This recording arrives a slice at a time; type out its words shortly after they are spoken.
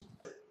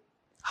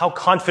How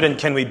confident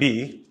can we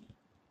be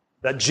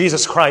that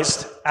Jesus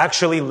Christ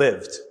actually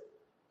lived?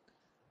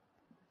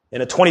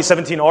 In a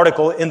 2017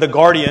 article in The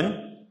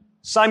Guardian,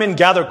 Simon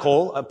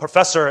Gathercole, a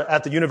professor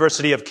at the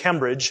University of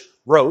Cambridge,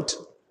 wrote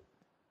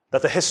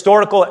that the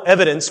historical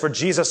evidence for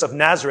Jesus of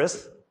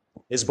Nazareth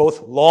is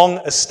both long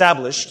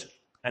established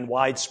and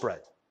widespread.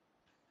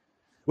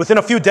 Within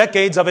a few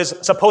decades of his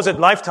supposed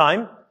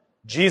lifetime,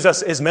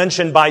 Jesus is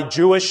mentioned by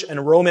Jewish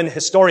and Roman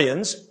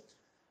historians,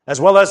 as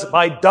well as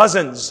by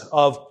dozens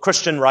of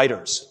Christian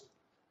writers.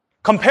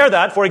 Compare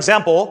that, for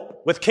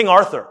example, with King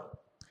Arthur,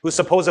 who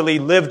supposedly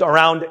lived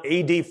around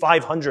AD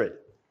 500.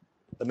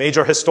 The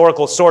major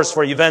historical source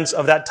for events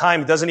of that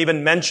time doesn't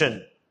even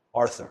mention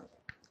Arthur.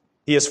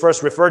 He is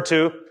first referred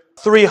to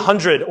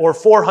 300 or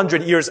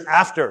 400 years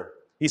after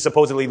he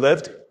supposedly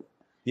lived.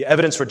 The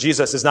evidence for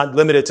Jesus is not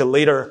limited to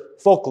later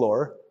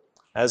folklore,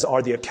 as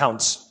are the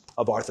accounts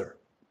of Arthur.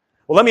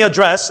 Well, let me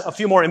address a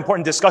few more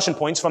important discussion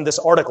points from this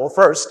article.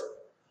 First,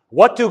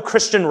 what do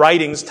Christian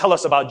writings tell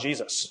us about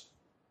Jesus?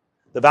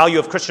 The value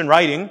of Christian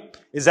writing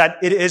is that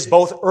it is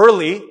both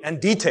early and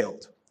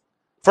detailed.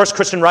 First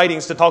Christian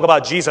writings to talk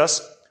about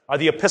Jesus are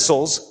the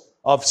epistles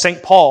of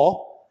St.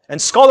 Paul, and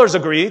scholars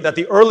agree that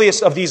the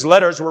earliest of these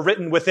letters were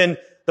written within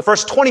the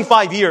first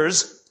 25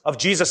 years of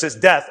Jesus'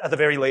 death at the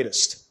very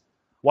latest,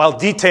 while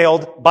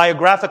detailed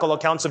biographical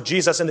accounts of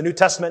Jesus in the New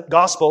Testament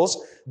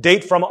Gospels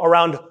date from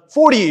around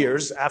 40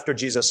 years after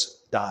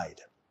Jesus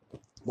died.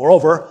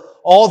 Moreover,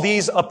 all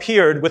these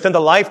appeared within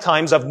the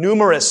lifetimes of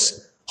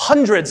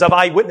hundreds of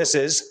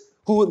eyewitnesses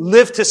who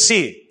lived to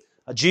see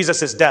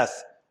Jesus'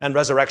 death and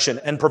resurrection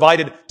and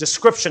provided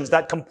descriptions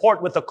that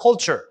comport with the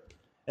culture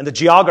and the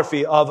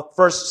geography of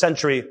first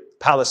century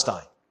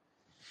Palestine.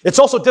 It's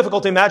also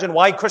difficult to imagine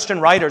why Christian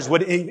writers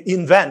would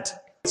invent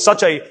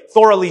such a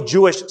thoroughly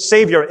Jewish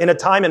Savior in a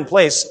time and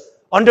place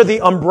under the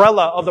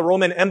umbrella of the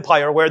Roman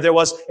Empire where there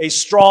was a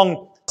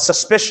strong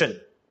suspicion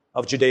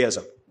of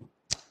Judaism.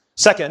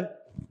 Second,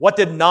 what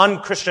did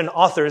non-Christian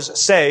authors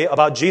say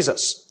about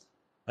Jesus?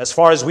 As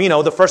far as we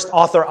know, the first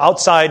author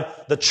outside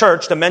the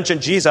church to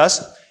mention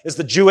Jesus is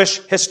the Jewish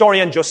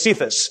historian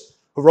Josephus,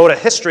 who wrote a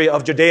history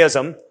of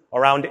Judaism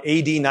around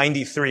AD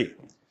 93.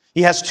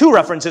 He has two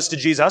references to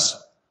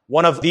Jesus.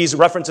 One of these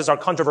references are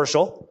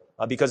controversial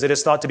because it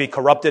is thought to be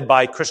corrupted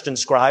by Christian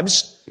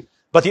scribes.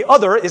 But the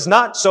other is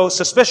not so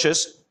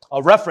suspicious,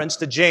 a reference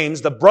to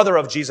James, the brother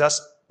of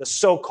Jesus, the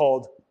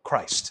so-called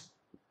Christ.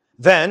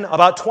 Then,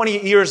 about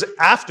 20 years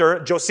after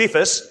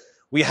Josephus,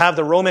 we have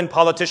the Roman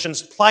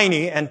politicians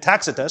Pliny and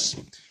Tacitus,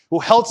 who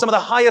held some of the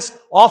highest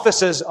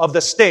offices of the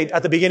state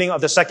at the beginning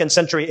of the 2nd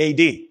century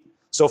AD.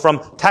 So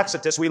from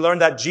Tacitus, we learn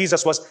that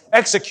Jesus was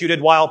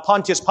executed while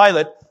Pontius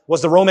Pilate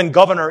was the Roman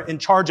governor in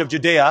charge of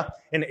Judea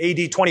in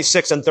AD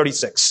 26 and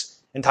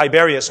 36. And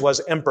Tiberius was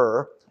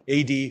emperor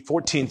AD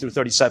 14 through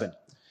 37.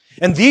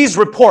 And these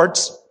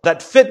reports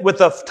that fit with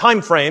the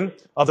time frame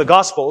of the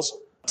Gospels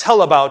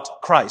tell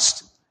about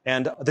Christ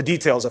and the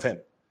details of him.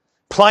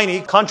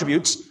 Pliny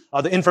contributes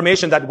the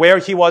information that where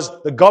he was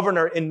the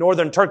governor in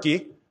northern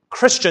Turkey,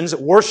 Christians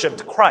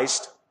worshipped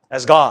Christ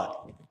as God.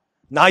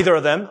 Neither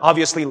of them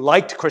obviously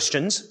liked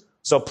Christians,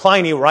 so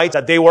Pliny writes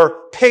that they were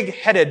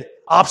pig-headed,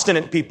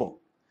 obstinate people.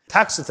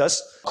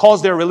 Tacitus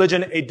calls their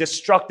religion a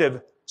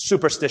destructive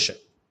superstition.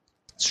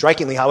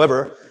 Strikingly,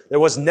 however, there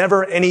was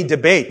never any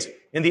debate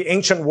in the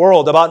ancient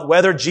world about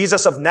whether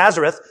Jesus of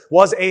Nazareth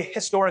was a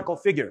historical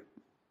figure.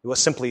 It was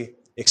simply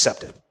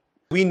accepted.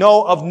 We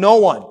know of no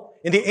one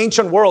in the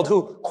ancient world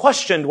who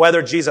questioned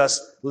whether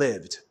Jesus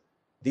lived.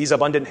 These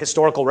abundant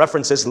historical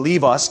references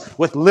leave us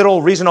with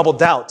little reasonable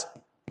doubt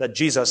that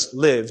Jesus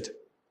lived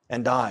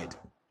and died,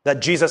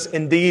 that Jesus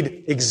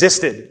indeed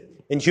existed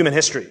in human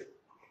history.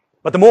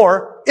 But the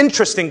more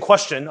interesting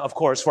question, of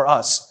course, for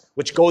us,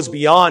 which goes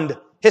beyond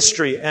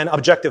history and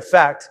objective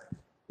fact,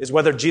 is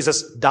whether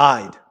Jesus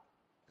died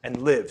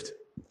and lived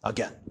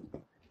again.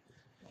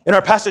 In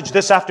our passage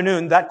this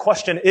afternoon, that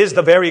question is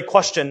the very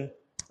question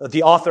that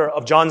the author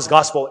of John's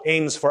Gospel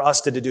aims for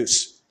us to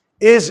deduce.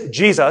 Is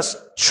Jesus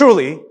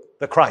truly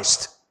the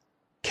Christ?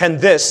 Can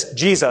this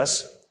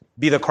Jesus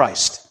be the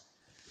Christ?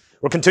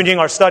 We're continuing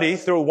our study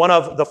through one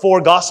of the four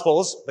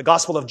Gospels, the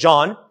Gospel of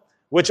John,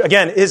 which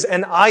again is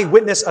an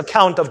eyewitness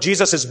account of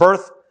Jesus'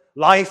 birth,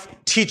 life,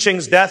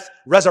 teachings, death,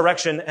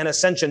 resurrection, and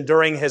ascension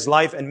during his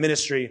life and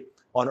ministry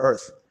on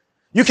earth.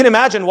 You can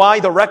imagine why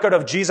the record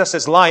of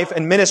Jesus' life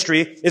and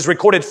ministry is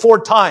recorded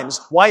 4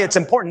 times, why it's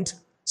important,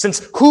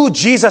 since who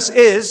Jesus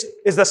is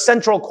the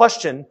central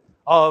question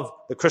of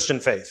the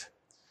Christian faith.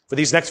 For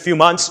these next few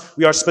months,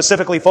 we are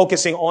specifically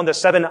focusing on the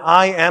 7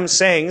 I am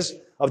sayings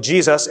of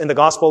Jesus in the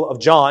Gospel of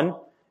John.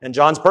 And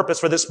John's purpose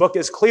for this book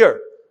is clear,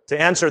 to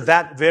answer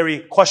that very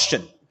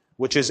question,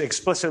 which is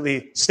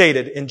explicitly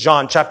stated in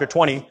John chapter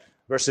 20,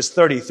 verses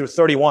 30 through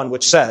 31,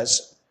 which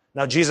says,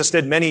 "Now Jesus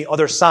did many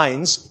other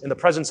signs in the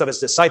presence of his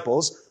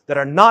disciples that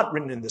are not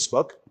written in this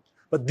book,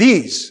 but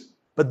these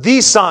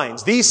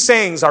signs, these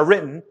sayings are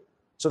written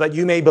so that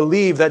you may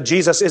believe that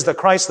Jesus is the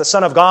Christ, the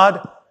Son of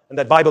God, and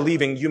that by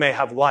believing you may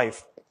have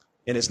life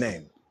in his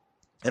name."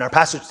 In our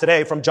passage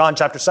today from John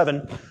chapter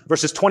 7,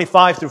 verses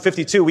 25 through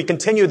 52, we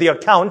continue the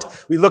account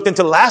we looked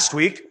into last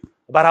week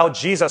about how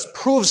Jesus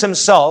proves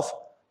himself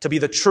to be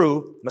the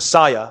true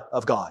Messiah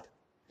of God.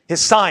 His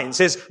signs,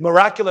 his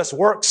miraculous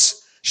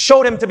works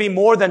showed him to be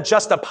more than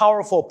just a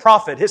powerful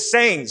prophet. His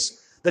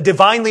sayings, the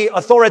divinely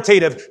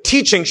authoritative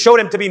teaching showed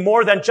him to be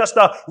more than just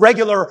a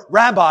regular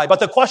rabbi. But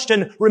the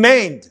question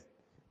remained,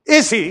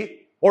 is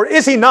he or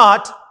is he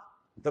not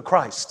the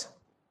Christ?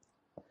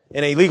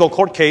 In a legal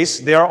court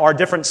case, there are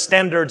different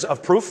standards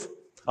of proof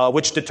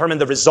which determine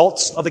the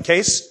results of the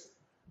case: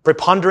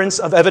 preponderance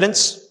of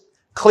evidence,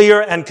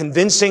 clear and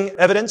convincing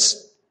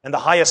evidence, and the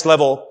highest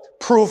level,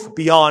 proof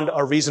beyond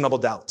a reasonable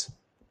doubt.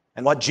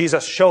 And what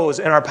Jesus shows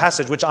in our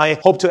passage, which I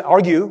hope to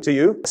argue to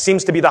you,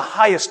 seems to be the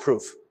highest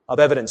proof of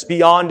evidence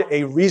beyond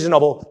a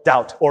reasonable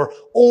doubt or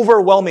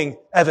overwhelming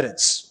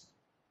evidence.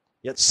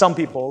 Yet some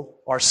people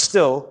are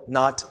still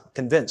not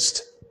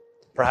convinced.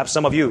 Perhaps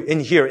some of you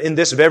in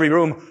this very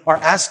room are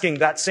asking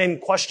that same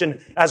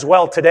question as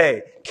well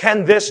today.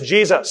 Can this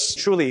Jesus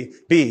truly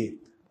be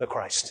the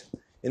Christ?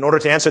 In order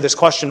to answer this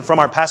question from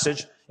our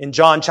passage in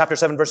John chapter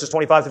 7, verses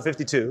 25 to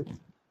 52,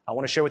 I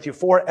want to share with you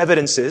 4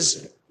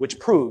 evidences which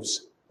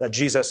proves that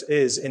Jesus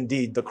is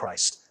indeed the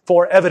Christ.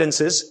 4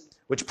 evidences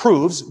which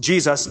proves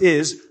Jesus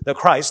is the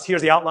Christ.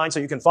 Here's the outline so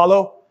you can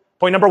follow.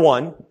 Point number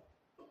 1,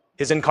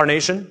 his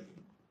incarnation.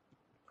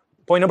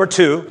 Point number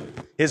 2,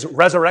 his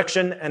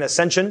resurrection and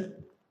ascension.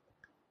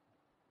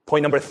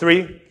 Point number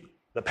 3,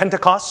 the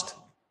Pentecost.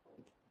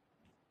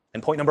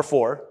 And point number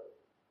 4,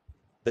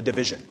 the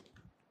division.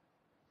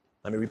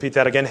 Let me repeat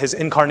that again. His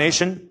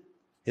incarnation,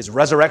 his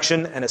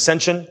resurrection and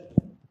ascension,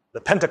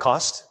 the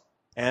Pentecost,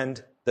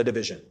 and the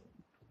division.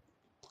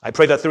 I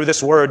pray that through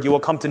this word you will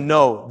come to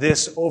know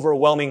this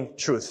overwhelming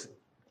truth,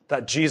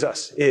 that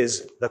Jesus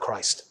is the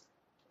Christ,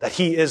 that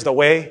he is the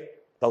way,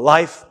 the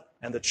life,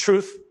 and the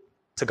truth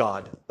to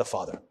God the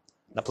Father.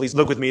 Now please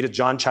look with me to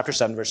John chapter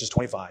 7, verses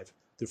 25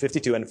 through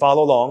 52, and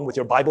follow along with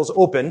your Bibles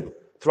open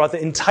throughout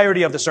the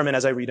entirety of the sermon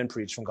as I read and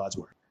preach from God's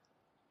word.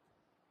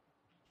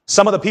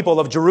 Some of the people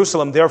of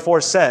Jerusalem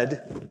therefore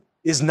said,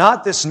 "Is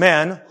not this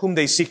man whom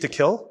they seek to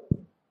kill?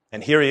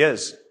 And here he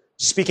is,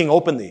 speaking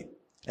openly,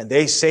 and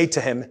they say to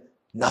him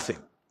nothing.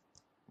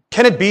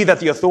 Can it be that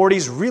the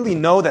authorities really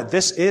know that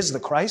this is the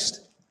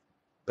Christ?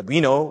 But we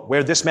know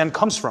where this man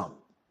comes from.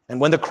 And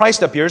when the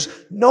Christ appears,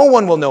 no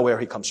one will know where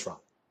he comes from."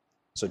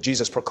 So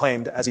Jesus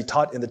proclaimed as he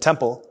taught in the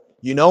temple,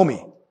 "You know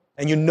me,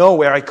 and you know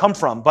where I come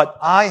from, but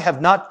I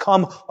have not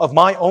come of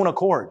my own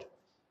accord.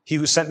 He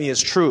who sent me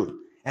is true,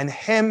 and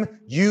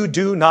him you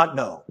do not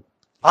know.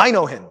 I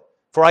know him,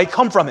 for I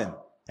come from him,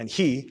 and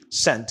he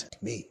sent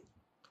me."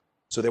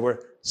 So they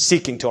were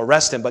seeking to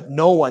arrest him, but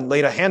no one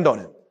laid a hand on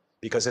him,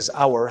 because his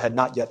hour had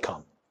not yet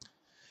come.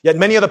 Yet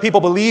many of the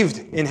people believed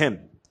in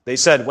him. They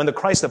said, "When the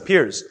Christ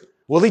appears,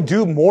 will he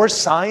do more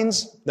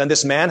signs than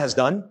this man has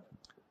done?"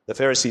 The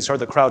Pharisees heard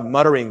the crowd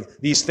muttering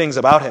these things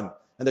about him,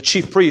 and the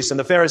chief priests and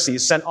the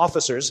Pharisees sent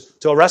officers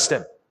to arrest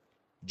him.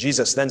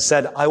 Jesus then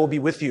said, "I will be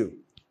with you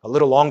a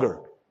little longer,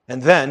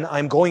 and then I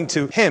am going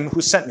to him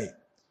who sent me.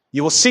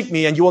 You will seek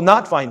me, and you will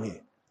not find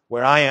me.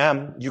 Where I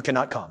am, you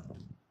cannot come."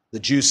 The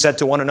Jews said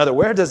to one another,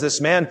 "Where does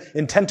this man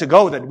intend to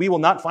go that we will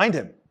not find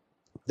him?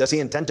 Does he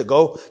intend to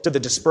go to the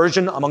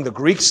dispersion among the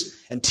Greeks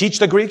and teach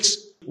the Greeks?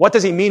 What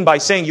does he mean by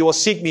saying, 'You will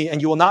seek me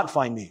and you will not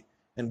find me,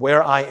 and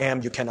where I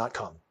am you cannot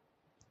come'?"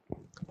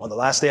 On the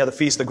last day of the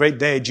feast, the great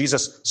day,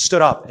 Jesus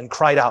stood up and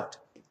cried out,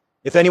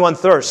 "If anyone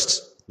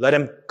thirsts, let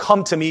him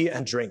come to me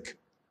and drink.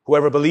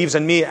 Whoever believes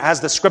in me, as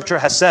the scripture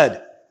has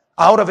said,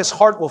 out of his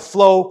heart will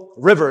flow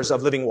rivers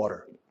of living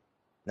water."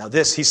 Now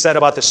this he said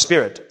about the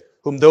Spirit,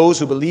 whom those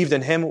who believed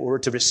in him were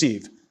to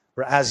receive,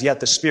 for as yet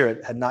the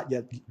Spirit had not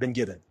yet been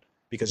given,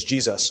 because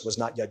Jesus was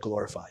not yet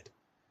glorified.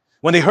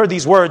 When they heard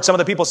these words, some of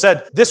the people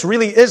said, "This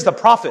really is the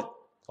prophet."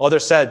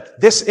 Others said,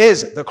 "This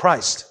is the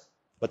Christ."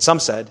 But some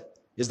said,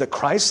 "Is the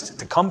Christ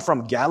to come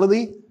from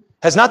Galilee?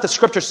 Has not the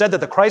scripture said that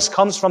the Christ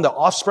comes from the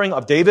offspring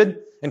of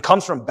David and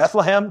comes from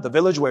Bethlehem, the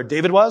village where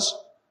David was?"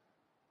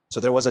 So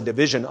there was a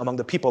division among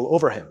the people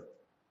over him.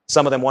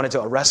 Some of them wanted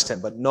to arrest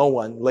him, but no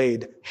one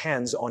laid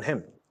hands on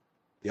him.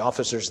 The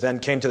officers then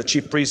came to the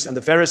chief priests and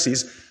the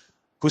Pharisees,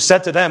 who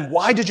said to them,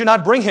 "Why did you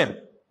not bring him?"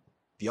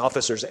 The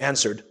officers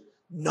answered,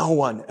 "No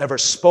one ever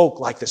spoke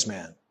like this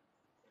man."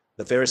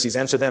 The Pharisees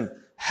answered them,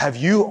 "Have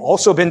you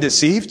also been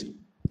deceived?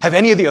 Have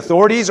any of the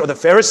authorities or the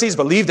Pharisees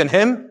believed in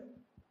him?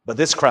 But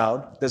this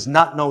crowd does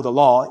not know the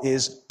law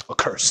is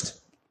accursed."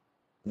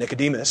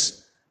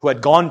 Nicodemus, who had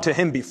gone to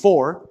him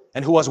before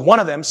and who was one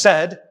of them,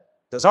 said,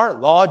 "Does our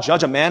law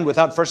judge a man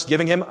without first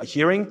giving him a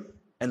hearing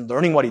and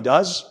learning what he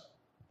does?"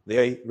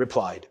 They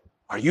replied,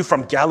 "Are you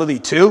from Galilee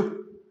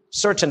too?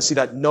 Search and see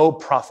that no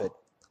prophet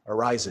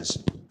arises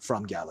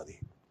from Galilee."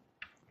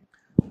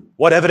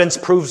 What evidence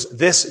proves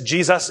this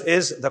Jesus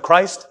is the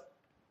Christ?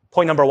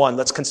 Point number 1,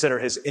 let's consider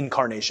his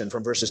incarnation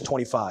from verses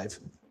 25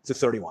 to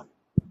 31.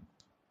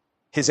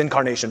 His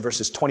incarnation,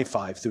 verses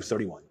 25 through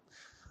 31.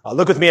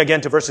 Look with me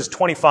again to verses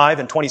 25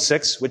 and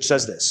 26, which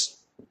says this.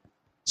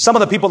 Some of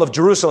the people of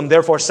Jerusalem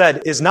therefore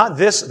said, "Is not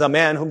this the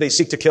man whom they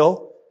seek to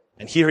kill?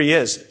 And here he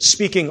is,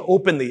 speaking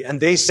openly, and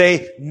they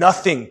say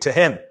nothing to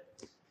him.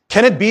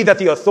 Can it be that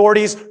the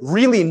authorities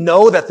really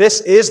know that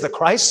this is the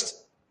Christ?"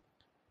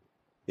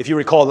 If you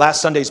recall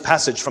last Sunday's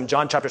passage from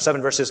John chapter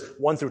 7, verses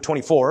 1 through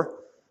 24,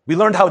 we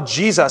learned how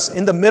Jesus,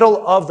 in the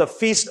middle of the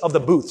Feast of the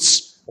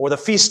Booths, or the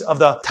Feast of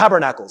the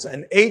Tabernacles,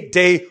 an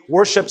 8-day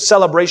worship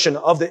celebration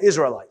of the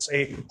Israelites,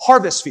 a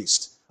harvest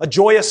feast, a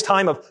joyous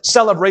time of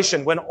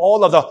celebration when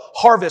all of the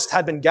harvest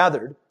had been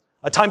gathered,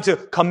 a time to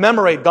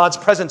commemorate God's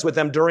presence with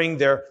them during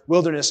their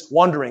wilderness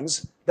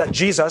wanderings, that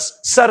Jesus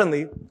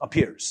suddenly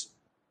appears.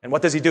 And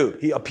what does he do?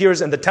 He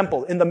appears in the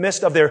temple in the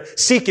midst of their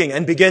seeking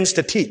and begins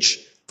to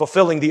teach,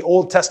 fulfilling the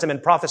Old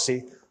Testament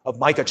prophecy of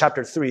Micah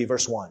chapter 3,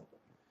 verse 1.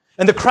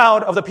 And the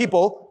crowd of the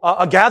people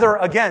gather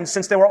again,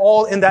 since they were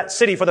all in that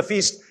city for the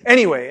feast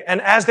anyway.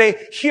 And as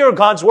they hear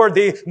God's word,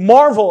 they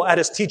marvel at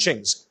his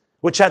teachings,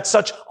 which had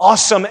such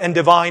awesome and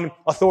divine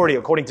authority,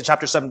 according to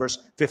chapter 7, verse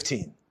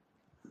 15.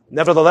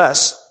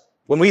 Nevertheless,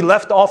 when we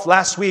left off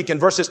last week in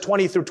verses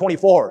 20 through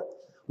 24,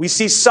 we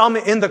see some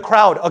in the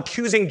crowd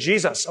accusing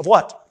Jesus of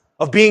what?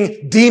 Of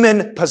being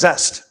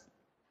demon-possessed.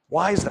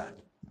 Why is that?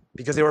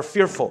 Because they were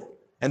fearful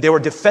and they were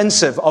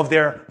defensive of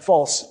their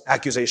false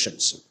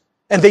accusations.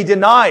 And they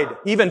denied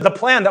even the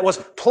plan that was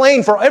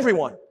plain for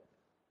everyone,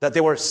 that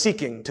they were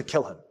seeking to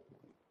kill him.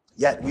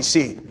 Yet we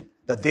see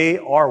that they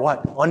are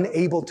what?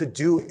 Unable to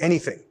do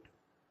anything.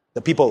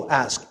 The people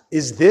ask,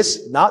 "Is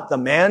this not the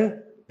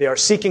man they are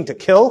seeking to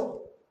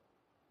kill?"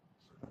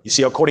 You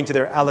see, according to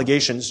their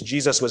allegations,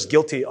 Jesus was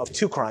guilty of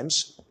 2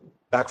 crimes,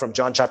 back from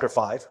John chapter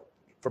 5,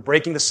 for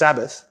breaking the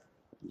Sabbath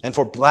and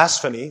for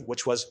blasphemy,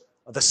 which was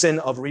the sin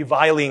of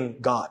reviling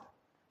God.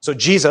 So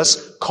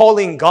Jesus,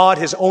 calling God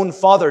his own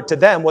Father to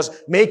them, was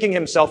making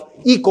himself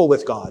equal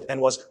with God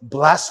and was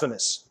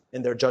blasphemous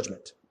in their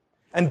judgment.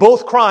 And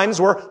both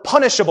crimes were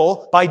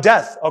punishable by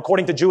death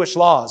according to Jewish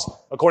laws,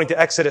 according to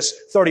Exodus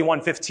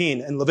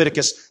 31:15 and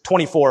Leviticus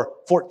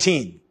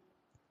 24:14.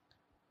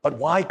 But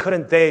why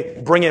couldn't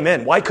they bring him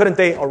in? Why couldn't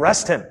they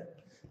arrest him?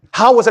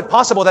 How was it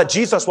possible that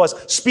Jesus was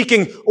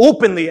speaking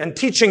openly and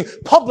teaching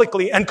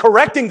publicly and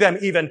correcting them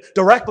even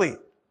directly?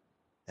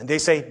 And they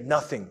say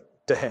nothing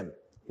to him.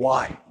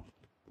 Why?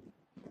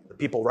 The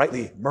people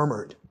rightly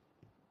murmured,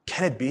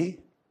 "Can it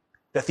be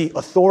that the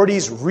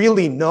authorities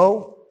really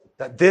know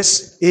that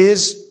this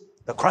is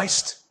the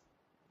Christ?"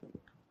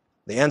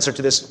 The answer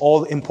to this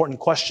all-important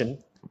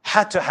question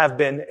had to have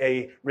been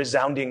a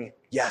resounding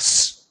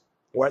yes,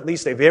 or at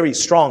least a very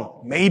strong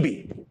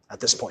maybe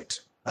at this point,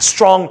 a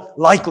strong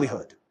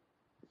likelihood.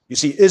 You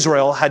see,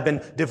 Israel had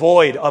been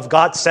devoid of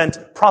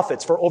God-sent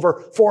prophets for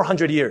over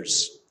 400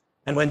 years.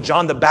 And when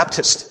John the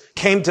Baptist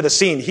came to the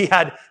scene, he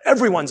had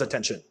everyone's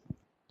attention.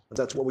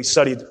 That's what we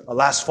studied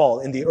last fall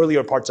in the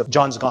earlier parts of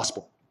John's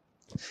gospel.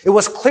 It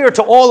was clear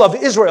to all of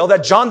Israel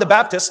that John the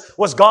Baptist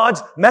was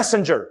God's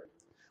messenger.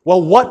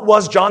 Well, what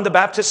was John the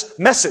Baptist's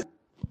message?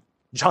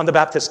 John the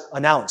Baptist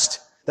announced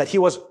that he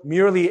was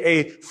merely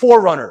a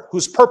forerunner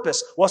whose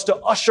purpose was to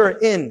usher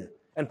in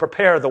and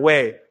prepare the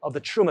way of the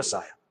true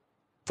Messiah,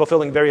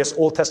 fulfilling various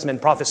Old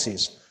Testament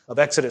prophecies of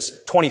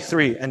Exodus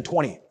 23 and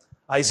 20,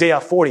 Isaiah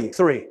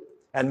 43,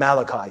 and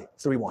Malachi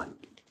 3:1.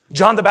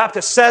 John the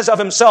Baptist says of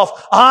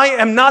himself, "I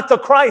am not the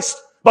Christ,"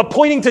 but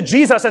pointing to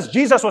Jesus as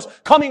Jesus was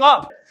coming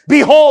up,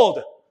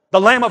 "Behold, the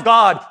Lamb of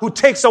God who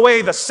takes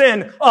away the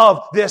sin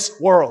of this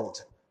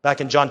world." Back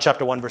in John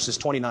chapter 1, verses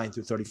 29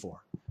 through 34.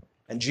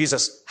 And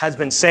Jesus has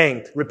been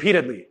saying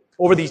repeatedly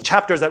over these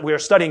chapters that we are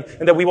studying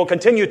and that we will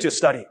continue to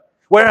study.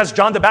 Whereas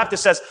John the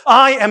Baptist says,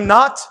 "I am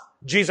not,"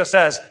 Jesus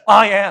says,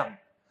 "I am.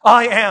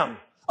 I am.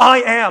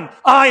 I am.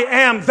 I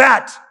am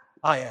that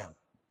I am."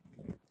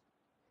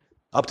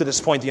 Up to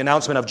this point, the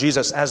announcement of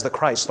Jesus as the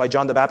Christ by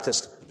John the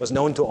Baptist was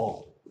known to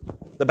all.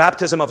 The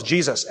baptism of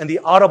Jesus and the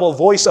audible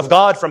voice of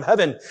God from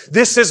heaven,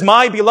 "This is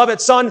my beloved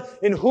Son,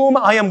 in whom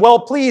I am well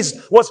pleased,"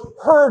 was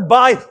heard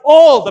by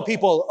all the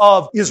people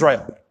of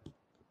Israel.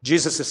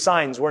 Jesus'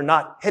 signs were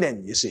not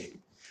hidden, you see.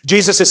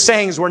 Jesus'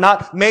 sayings were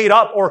not made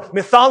up or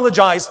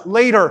mythologized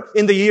later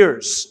in the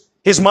years.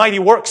 His mighty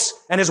works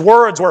and his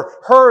words were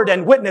heard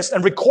and witnessed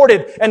and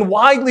recorded and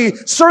widely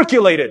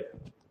circulated.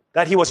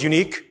 That he was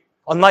unique,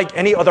 unlike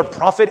any other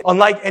prophet,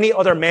 unlike any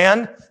other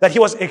man, that he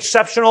was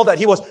exceptional, that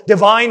he was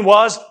divine,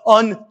 was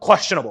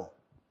unquestionable.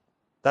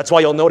 That's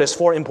why you'll notice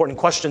 4 important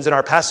questions in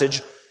our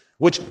passage,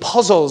 which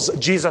puzzles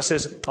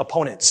Jesus'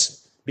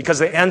 opponents, because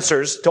the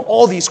answers to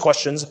all these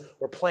questions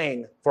were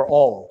plain for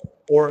all,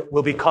 or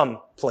will become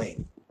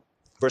plain.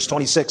 Verse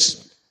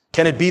 26,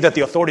 can it be that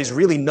the authorities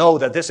really know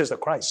that this is the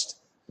Christ?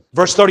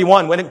 Verse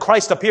 31, when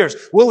Christ appears,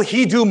 will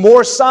he do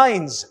more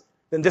signs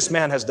than this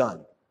man has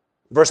done?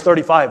 Verse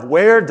 35,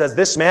 where does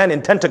this man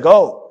intend to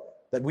go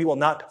that we will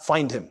not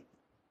find him?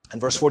 And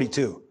verse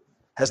 42,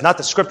 has not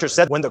the scripture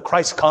said when the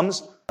Christ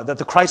comes, that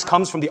the Christ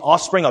comes from the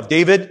offspring of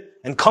David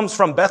and comes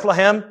from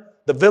Bethlehem,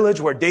 the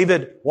village where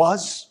David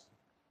was?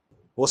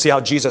 We'll see how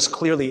Jesus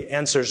clearly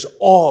answers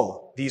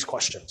all these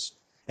questions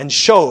and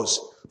shows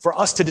for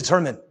us to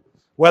determine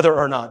whether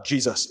or not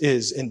Jesus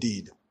is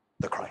indeed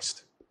the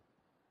Christ.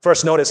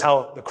 First, notice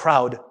how the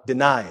crowd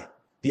deny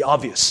the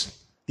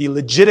obvious, the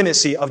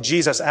legitimacy of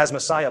Jesus as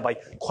Messiah by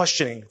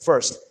questioning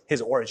first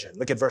his origin.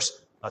 Look at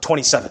verse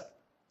 27.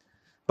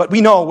 But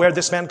we know where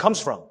this man comes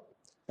from.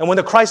 And when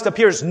the Christ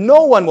appears,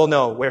 no one will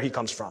know where he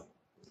comes from.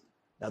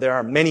 Now, there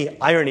are many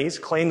ironies,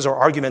 claims, or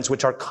arguments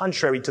which are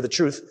contrary to the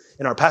truth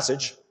in our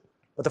passage.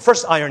 But the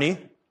first irony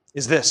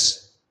is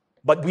this.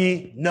 But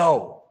we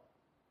know.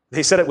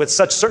 They said it with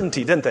such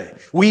certainty, didn't they?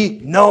 We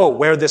know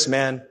where this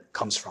man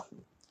comes from.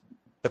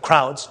 The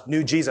crowds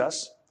knew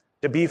Jesus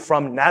to be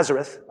from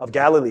Nazareth of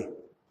Galilee.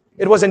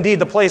 It was indeed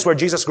the place where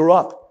Jesus grew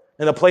up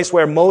and the place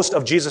where most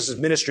of Jesus'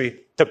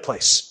 ministry took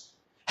place.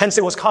 Hence,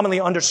 it was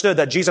commonly understood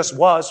that Jesus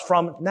was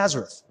from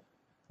Nazareth.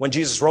 When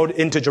Jesus rode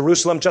into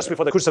Jerusalem just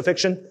before the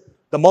crucifixion,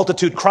 the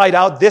multitude cried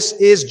out, "This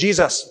is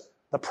Jesus,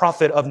 the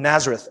prophet of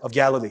Nazareth of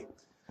Galilee."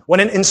 When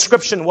an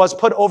inscription was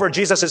put over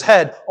Jesus'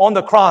 head on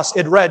the cross,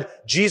 it read,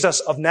 "Jesus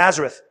of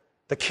Nazareth,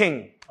 the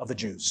King of the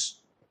Jews."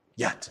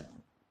 Yet,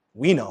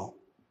 we know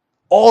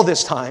all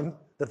this time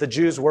that the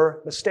Jews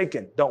were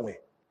mistaken, don't we?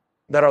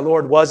 That our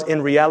Lord was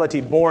in reality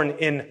born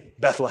in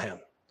Bethlehem,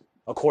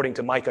 according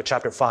to Micah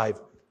chapter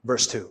 5,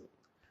 verse 2,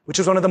 which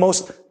is one of the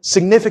most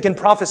significant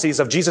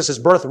prophecies of Jesus'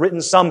 birth written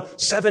some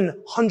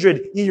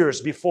 700 years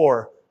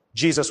before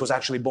Jesus was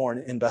actually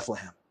born in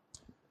Bethlehem.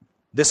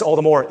 This all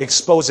the more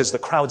exposes the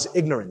crowd's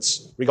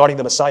ignorance regarding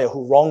the Messiah,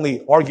 who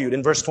wrongly argued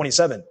in verse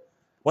 27,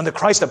 when the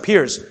Christ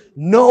appears,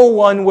 no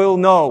one will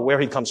know where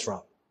he comes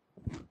from.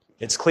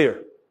 It's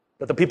clear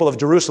that the people of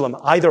Jerusalem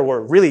either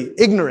were really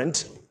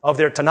ignorant of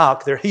their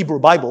Tanakh, their Hebrew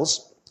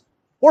Bibles,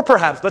 or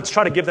perhaps, let's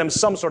try to give them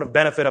some sort of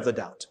benefit of the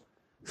doubt.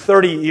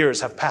 30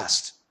 years have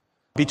passed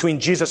between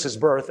Jesus'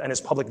 birth and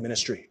his public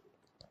ministry.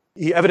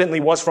 He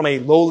evidently was from a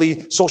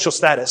lowly social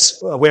status,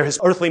 where his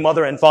earthly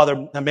mother and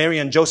father, Mary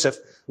and Joseph,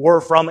 were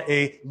from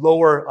a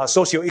lower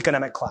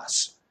socioeconomic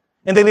class.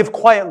 And they lived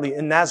quietly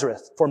in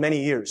Nazareth for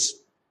many years.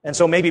 And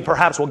so maybe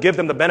perhaps we'll give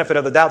them the benefit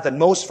of the doubt that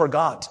most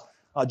forgot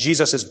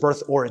Jesus'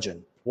 birth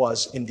origin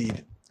was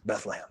indeed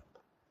Bethlehem.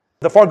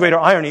 The far greater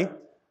irony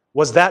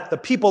was that the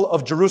people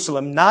of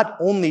Jerusalem not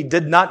only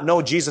did not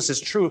know Jesus'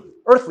 true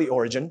earthly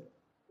origin,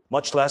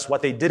 much less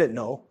what they didn't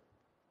know,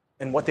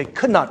 and what they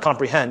could not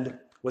comprehend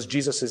was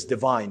Jesus'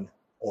 divine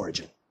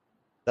origin.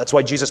 That's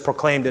why Jesus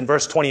proclaimed in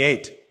verse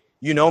 28,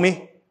 "You know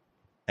me,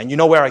 and you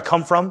know where I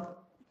come from,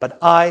 but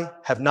I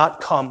have not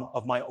come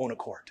of my own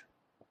accord.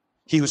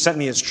 He who sent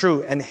me is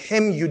true, and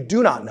him you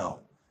do not know.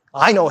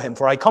 I know him,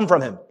 for I come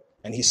from him,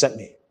 and he sent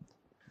me."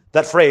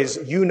 That phrase,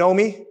 "you know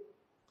me,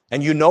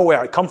 and you know where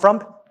I come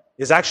from,"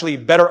 is actually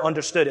better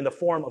understood in the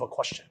form of a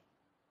question.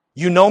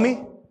 You know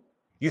me?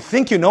 You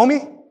think you know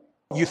me?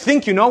 You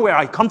think you know where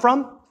I come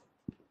from?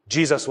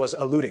 Jesus was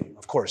alluding,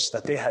 of course,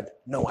 that they had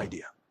no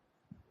idea.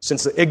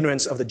 Since the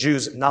ignorance of the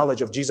Jews'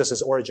 knowledge of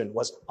Jesus' origin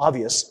was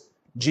obvious,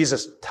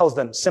 Jesus tells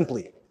them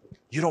simply,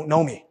 "You don't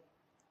know me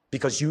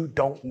because you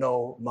don't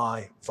know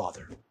my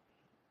Father.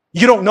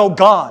 You don't know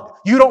God.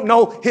 You don't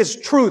know his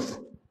truth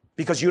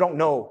because you don't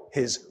know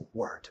his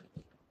word."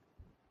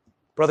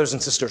 Brothers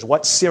and sisters,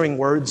 what searing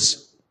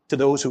words to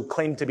those who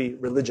claim to be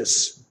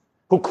religious,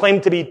 who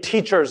claim to be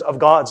teachers of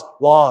God's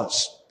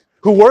laws,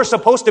 who were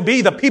supposed to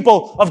be the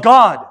people of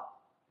God,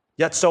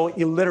 yet so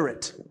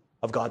illiterate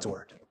of God's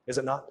word, is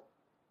it not?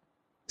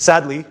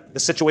 Sadly, the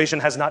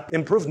situation has not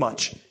improved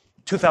much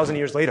 2,000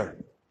 years later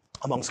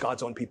amongst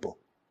God's own people.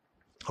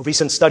 A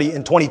recent study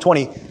in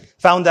 2020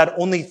 found that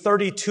only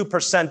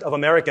 32% of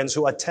Americans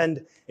who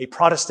attend a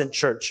Protestant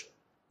church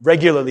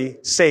regularly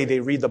say they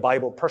read the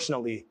Bible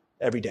personally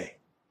every day.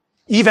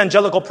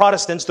 Evangelical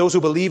Protestants, those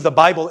who believe the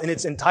Bible in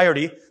its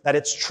entirety, that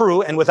it's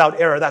true and without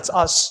error, that's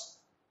us,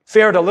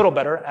 fared a little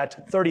better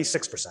at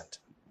 36%.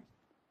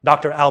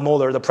 Dr. Al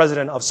Mohler, the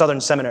president of Southern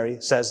Seminary,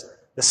 says,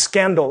 "The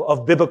scandal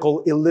of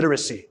biblical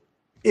illiteracy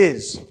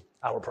is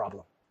our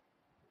problem."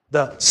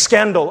 The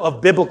scandal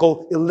of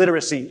biblical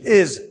illiteracy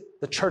is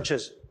the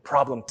church's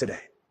problem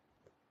today.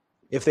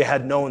 If they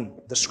had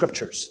known the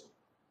scriptures,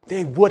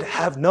 they would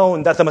have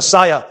known that the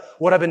Messiah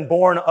would have been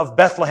born of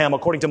Bethlehem,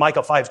 according to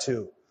Micah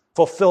 5:2,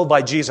 fulfilled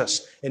by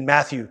Jesus in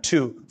Matthew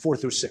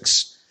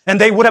 2:4-6. And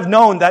they would have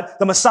known that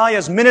the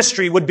Messiah's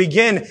ministry would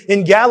begin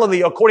in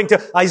Galilee, according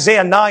to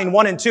Isaiah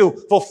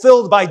 9:1-2,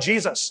 fulfilled by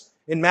Jesus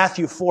in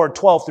Matthew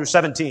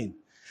 4:12-17.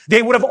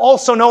 They would have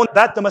also known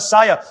that the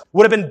Messiah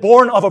would have been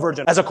born of a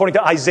virgin, as according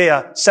to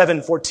Isaiah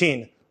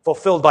 7:14,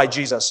 fulfilled by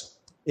Jesus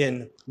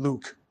in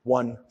Luke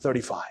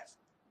 1:35.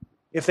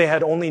 If they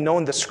had only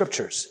known the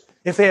scriptures,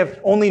 if they had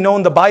only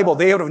known the Bible,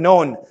 they would have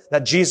known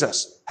that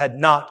Jesus had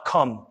not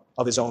come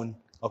of his own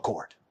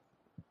accord.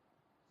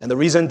 And the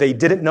reason they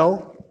didn't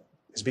know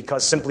is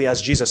because, simply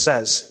as Jesus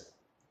says,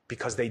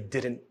 because they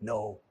didn't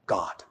know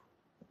God.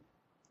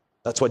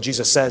 That's what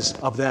Jesus says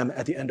of them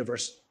at the end of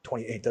verse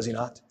 28, does he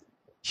not?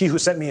 "He who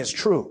sent me is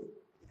true,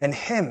 and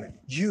him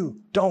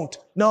you don't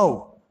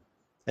know."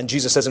 And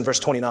Jesus says in verse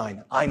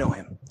 29, "I know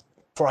him,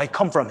 for I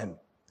come from him,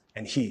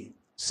 and he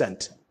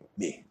sent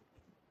me."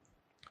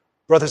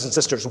 Brothers and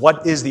sisters,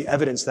 what is the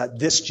evidence that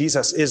this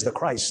Jesus is the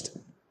Christ?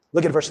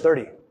 Look at verse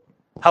 30.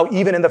 how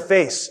even in the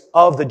face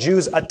of the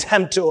Jews'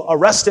 attempt to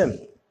arrest him,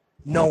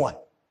 no one,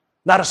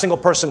 not a single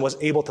person was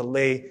able to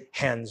lay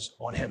hands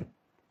on him.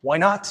 Why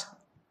not?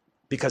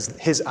 Because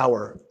his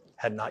hour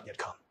had not yet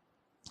come.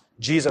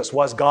 Jesus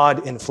was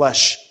God in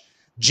flesh.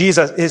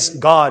 Jesus is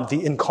God,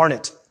 the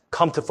incarnate,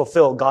 come to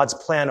fulfill God's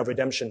plan of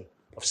redemption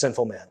of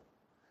sinful man.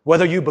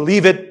 Whether you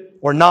believe it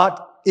or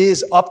not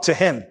is up to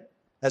him.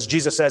 As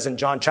Jesus says in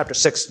John chapter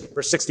 6,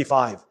 verse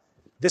 65,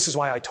 this is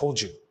why I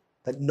told you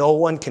that no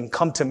one can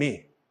come to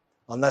me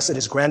unless it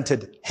is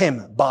granted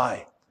him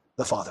by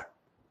the Father.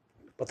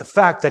 But the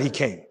fact that he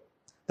came,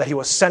 that he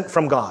was sent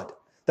from God,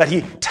 that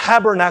he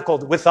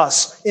tabernacled with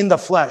us in the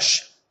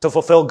flesh to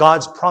fulfill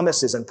God's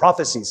promises and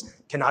prophecies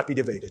cannot be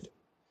debated.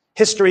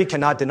 History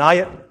cannot deny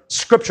it.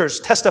 Scriptures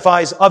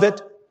testifies of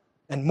it.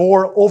 And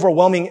more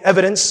overwhelming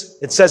evidence,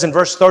 it says in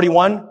verse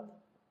 31,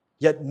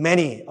 yet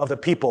many of the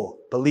people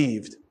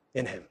believed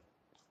in him.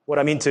 What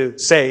I mean to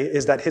say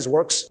is that his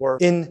works were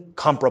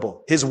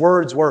incomparable. His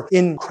words were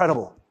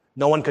incredible.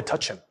 No one could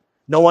touch him.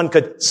 No one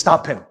could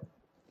stop him.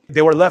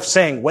 They were left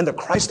saying, when the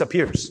Christ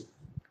appears,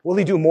 will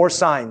he do more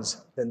signs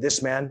than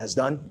this man has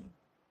done?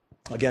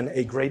 Again,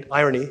 a great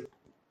irony.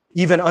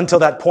 Even until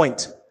that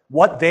point,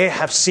 what they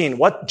have seen,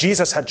 what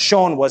Jesus had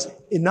shown was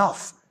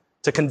enough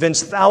to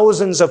convince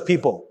thousands of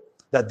people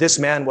that this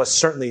man was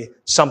certainly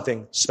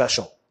something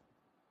special.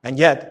 And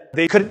yet,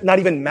 they could not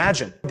even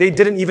imagine. They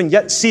didn't even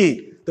yet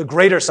see the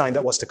greater sign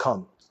that was to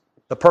come.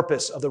 The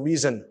purpose of the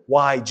reason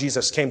why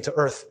Jesus came to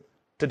earth,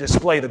 to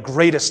display the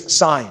greatest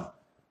sign,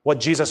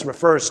 what Jesus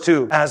refers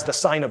to as the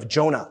sign of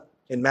Jonah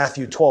in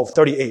Matthew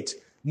 12:38,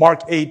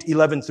 Mark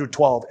 8:11 through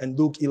 12, and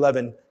Luke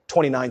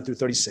 11:29 through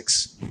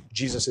 36.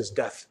 Jesus'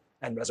 death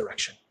and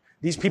resurrection.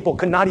 These people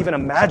could not even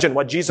imagine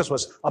what Jesus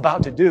was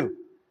about to do.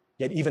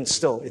 Yet even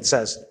still, it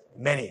says,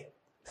 many,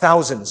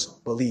 thousands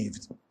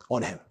believed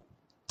on him.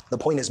 The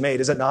point is made,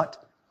 is it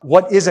not?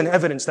 What is an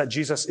evidence that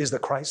Jesus is the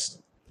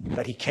Christ?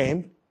 That he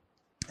came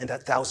and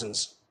that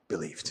thousands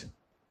believed.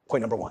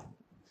 Point number one.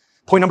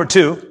 Point number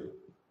two,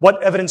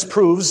 what evidence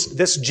proves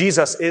this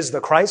Jesus is the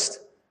Christ?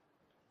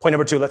 Point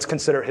number two, let's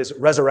consider his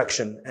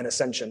resurrection and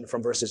ascension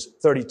from verses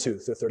 32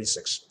 through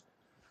 36.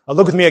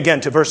 Look with me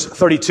again to verse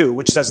 32,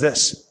 which says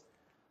this.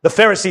 The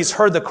Pharisees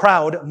heard the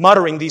crowd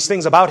muttering these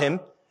things about him,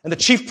 and the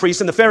chief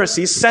priests and the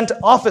Pharisees sent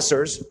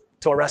officers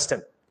to arrest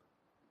him.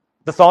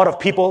 The thought of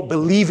people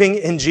believing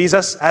in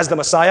Jesus as the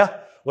Messiah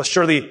was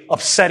surely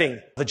upsetting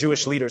the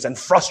Jewish leaders and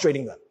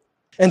frustrating them.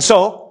 And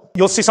so,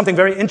 you'll see something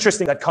very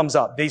interesting that comes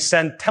up. They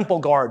send temple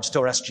guards to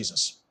arrest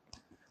Jesus.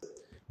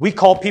 We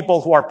call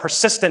people who are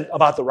persistent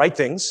about the right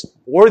things,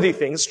 worthy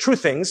things, true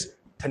things,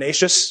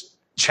 tenacious,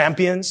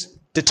 champions,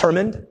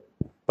 determined.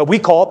 But we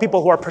call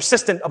people who are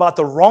persistent about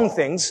the wrong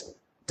things,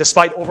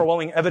 despite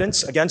overwhelming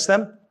evidence against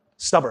them,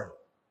 stubborn,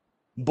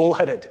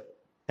 bullheaded,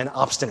 and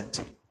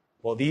obstinate.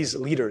 Well, these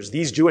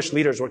Jewish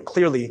leaders were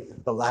clearly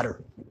the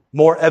latter.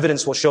 More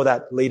evidence will show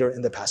that later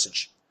in the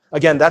passage.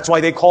 Again, that's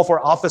why they call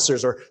for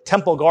officers or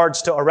temple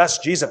guards to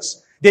arrest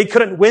Jesus. They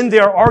couldn't win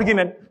their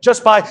argument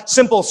just by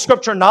simple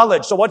scripture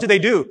knowledge. So what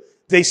do?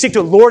 They seek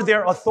to lord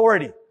their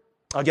authority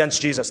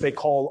against Jesus. They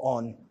call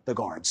on the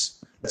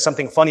guards.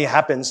 Something funny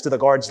happens to the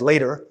guards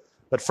later.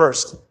 But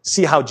first,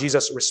 see how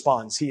Jesus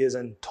responds. He is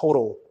in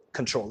total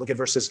control. Look at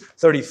verses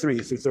 33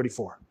 through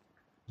 34.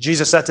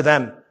 Jesus said to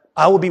them,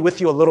 I will be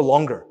with you a little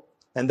longer,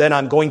 and then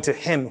I'm going to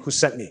him who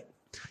sent me.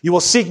 You will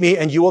seek me,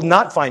 and you will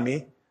not find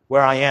me.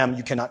 Where I am,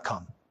 you cannot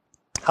come.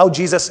 How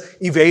Jesus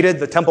evaded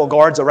the temple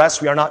guards'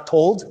 arrest, we are not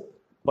told.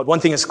 But one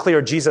thing is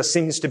clear, Jesus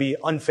seems to be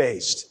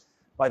unfazed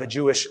by the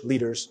Jewish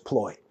leaders'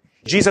 ploy.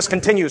 Jesus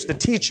continues to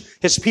teach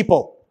his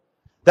people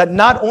that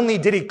not only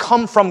did he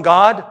come from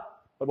God,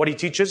 but what he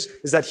teaches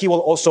is that he will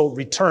also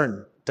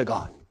return to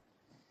God.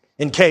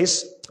 In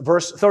case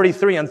verse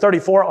 33 and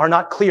 34 are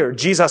not clear,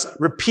 Jesus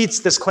repeats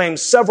this claim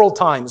several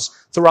times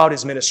throughout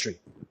his ministry.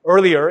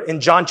 Earlier in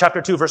John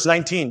chapter 2, verse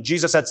 19,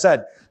 Jesus had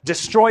said,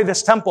 destroy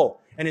this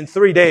temple, and in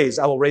 3 days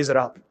I will raise it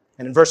up.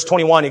 And in verse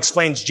 21, he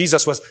explains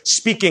Jesus was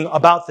speaking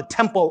about the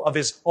temple of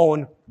his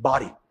own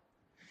body.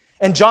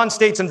 And John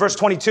states in verse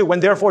 22,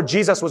 when therefore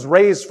Jesus was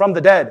raised from the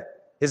dead,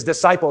 his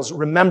disciples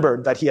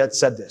remembered that he had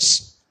said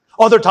this.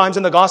 Other times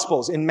in the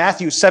Gospels, in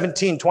Matthew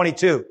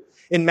 17:22,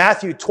 in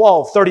Matthew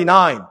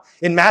 12:39,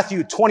 in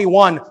Matthew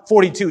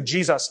 21:42,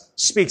 Jesus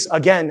speaks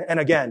again and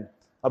again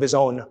of his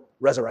own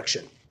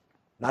resurrection.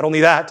 Not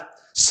only that,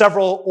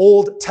 several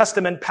Old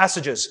Testament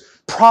passages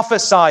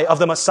prophesy of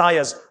the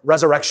Messiah's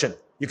resurrection.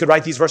 You could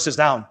write these verses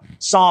down.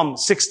 Psalm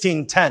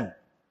 16:10,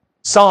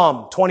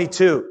 Psalm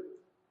 22,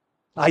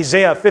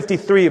 Isaiah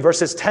 53,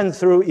 verses 10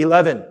 through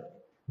 11,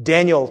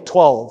 Daniel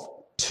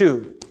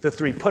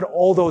 12:2-3. Put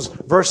all those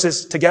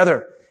verses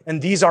together,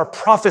 and these are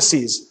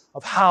prophecies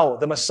of how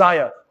the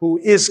Messiah who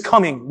is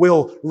coming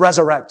will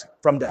resurrect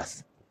from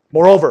death.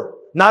 Moreover,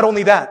 not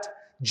only that,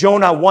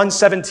 Jonah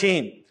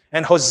 1:17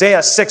 and Hosea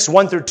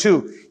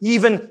 6:1-2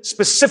 even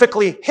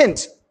specifically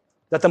hint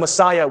that the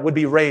Messiah would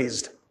be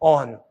raised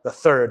on the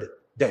third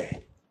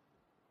day.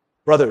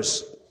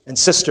 Brothers and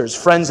sisters,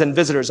 friends and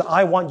visitors,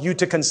 I want you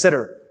to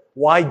consider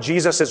why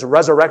Jesus'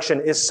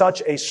 resurrection is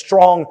such a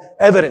strong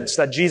evidence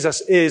that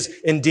Jesus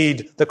is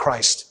indeed the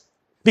Christ.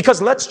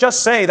 Because let's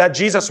just say that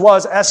Jesus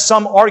was, as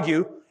some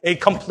argue, a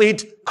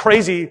complete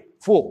crazy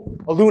fool,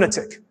 a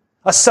lunatic,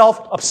 a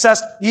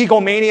self-obsessed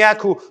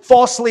egomaniac who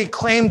falsely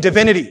claimed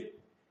divinity.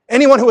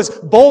 Anyone who is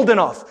bold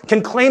enough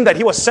can claim that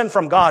he was sent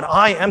from God.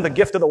 I am the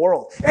gift of the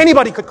world.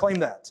 Anybody could claim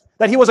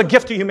that he was a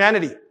gift to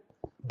humanity.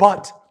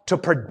 But to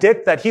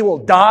predict that he will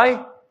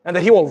die and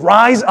that he will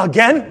rise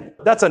again,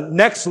 that's a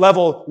next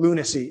level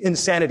lunacy,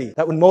 insanity,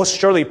 that would most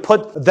surely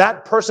put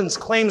that person's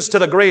claims to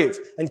the grave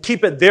and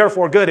keep it there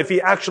for good if he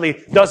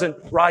actually doesn't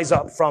rise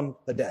up from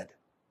the dead.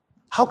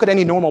 How could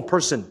any normal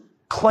person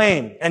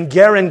claim and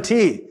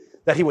guarantee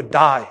that he would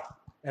die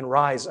and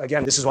rise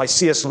again? This is why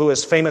C.S.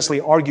 Lewis famously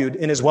argued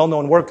in his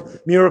well-known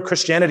work, Mere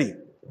Christianity.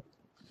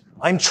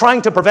 I'm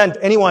trying to prevent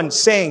anyone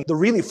saying the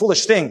really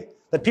foolish thing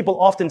that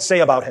people often say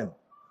about him.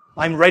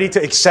 I'm ready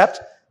to accept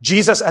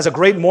Jesus as a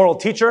great moral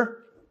teacher,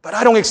 but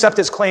I don't accept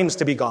his claims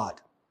to be God.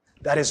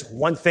 That is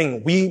one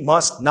thing we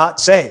must not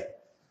say.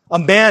 A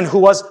man who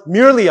was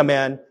merely a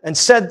man and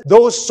said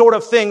those sort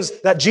of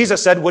things that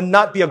Jesus said would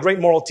not be a great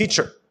moral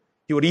teacher.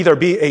 He would either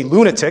be a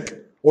lunatic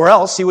or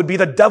else he would be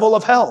the devil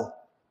of hell.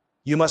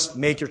 You must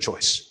make your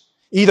choice.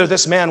 Either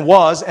this man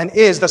was and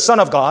is the Son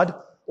of God,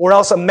 or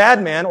else a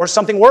madman or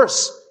something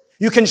worse.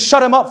 You can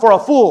shut him up for a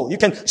fool. You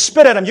can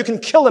spit at him. You can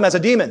kill him as a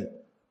demon.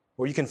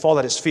 Or you can fall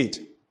at his feet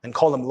and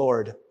call him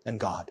Lord and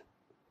God.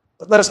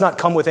 But let us not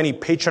come with any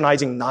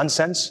patronizing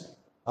nonsense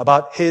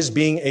about his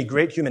being a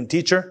great human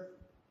teacher.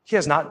 He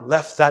has not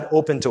left that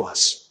open to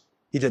us.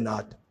 He did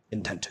not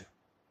intend to.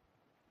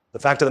 The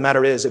fact of the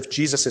matter is, if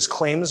Jesus'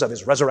 claims of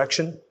his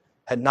resurrection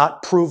had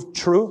not proved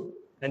true,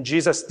 and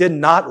Jesus did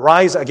not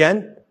rise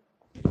again,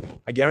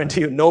 I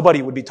guarantee you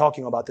nobody would be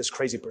talking about this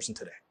crazy person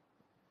today.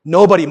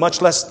 Nobody,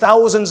 much less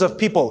thousands of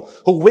people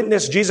who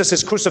witnessed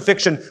Jesus'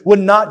 crucifixion, would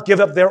not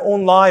give up their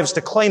own lives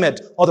to claim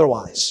it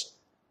otherwise.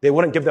 They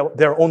wouldn't give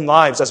their own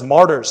lives as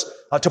martyrs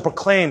to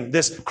proclaim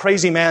this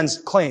crazy man's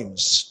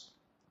claims.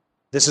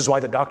 This is why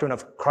the doctrine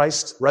of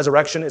Christ's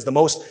resurrection is the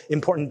most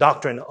important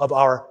doctrine of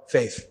our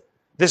faith.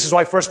 This is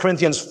why 1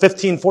 Corinthians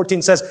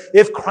 15:14 says,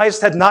 if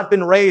Christ had not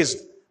been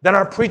raised, then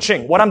our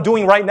preaching, what I'm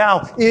doing right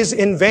now, is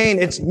in vain.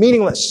 It's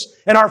meaningless.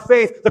 And our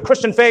faith, the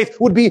Christian faith,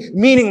 would be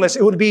meaningless.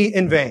 It would be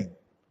in vain.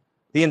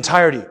 The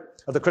entirety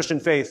of the Christian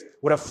faith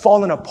would have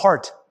fallen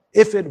apart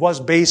if it was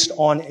based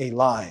on a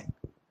lie.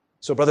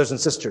 So, brothers and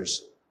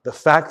sisters, the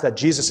fact that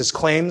Jesus'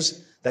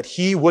 claims that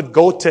he would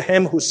go to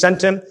him who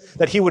sent him,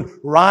 that he would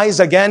rise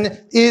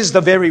again, is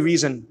the very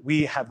reason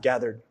we have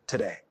gathered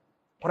today.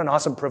 What an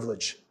awesome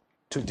privilege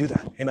to do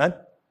that. Amen?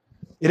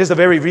 It is the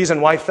very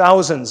reason why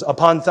thousands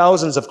upon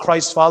thousands of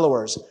Christ's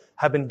followers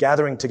have been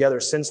gathering together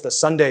since the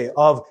Sunday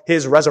of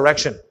his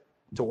resurrection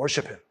to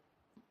worship him,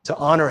 to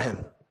honor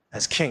him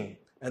as King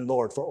and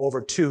Lord for over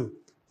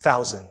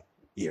 2,000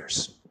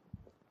 years.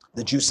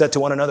 The Jews said to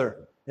one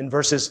another in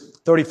verses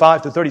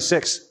 35 to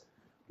 36,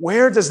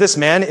 where does this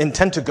man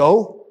intend to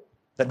go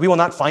that we will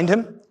not find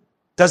him?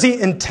 Does he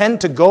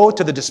intend to go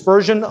to the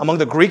dispersion among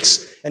the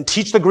Greeks and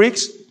teach the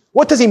Greeks?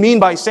 What does he mean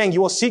by saying,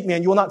 you will seek me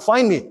and you will not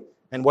find me?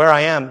 And where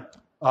I am,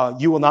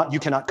 you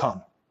cannot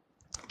come.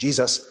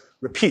 Jesus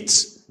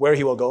repeats where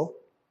he will go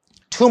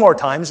 2 more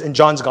times in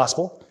John's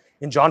gospel,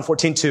 in John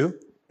 14:2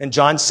 and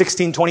John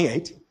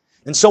 16:28.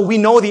 And so we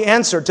know the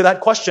answer to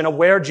that question of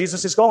where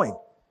Jesus is going.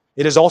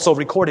 It is also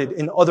recorded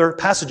in other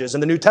passages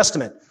in the New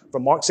Testament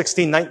from Mark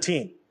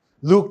 16:19,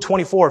 Luke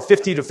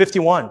 24:50 to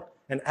 51,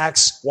 and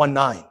Acts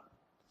 1:9.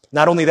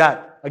 Not only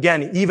that,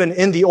 again, even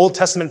in the Old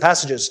Testament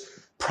passages,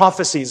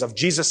 prophecies of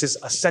Jesus'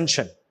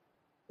 ascension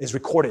is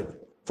recorded.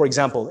 For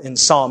example, in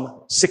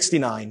Psalm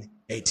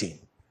 69:18,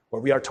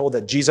 where we are told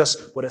that Jesus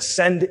would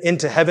ascend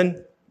into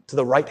heaven to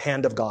the right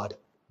hand of God,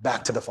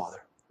 back to the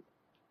Father.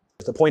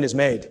 The point is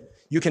made.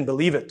 You can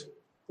believe it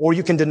or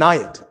you can deny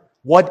it.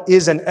 What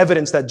is an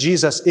evidence that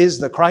Jesus is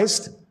the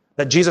Christ?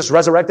 That Jesus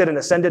resurrected and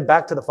ascended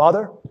back to the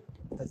Father?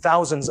 That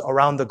thousands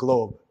around the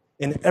globe,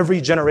 in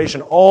every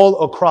generation, all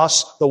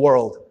across the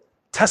world,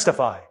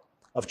 testify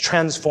of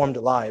transformed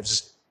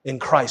lives in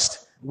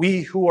Christ.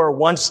 We who were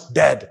once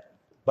dead,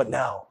 but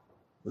now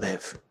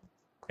live.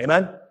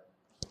 Amen?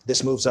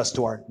 This moves us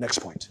to our next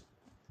point.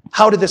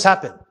 How did this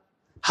happen?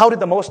 How did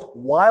the most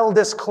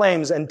wildest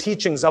claims and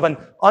teachings of an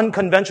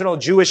unconventional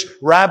Jewish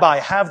rabbi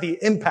have the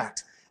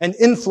impact and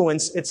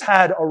influence it's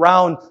had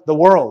around the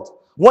world?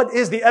 What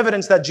is the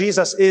evidence that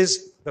Jesus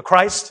is the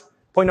Christ?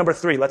 Point number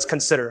 3, let's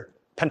consider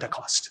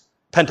Pentecost.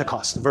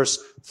 Pentecost, verse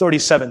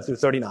 37 through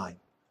 39.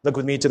 Look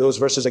with me to those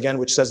verses again,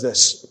 which says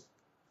this.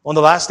 On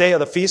the last day of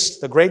the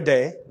feast, the great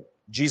day,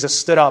 Jesus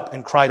stood up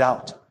and cried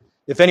out,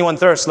 if anyone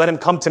thirsts, let him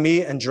come to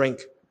me and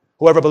drink.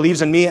 Whoever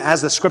believes in me,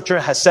 as the scripture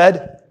has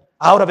said,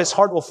 out of his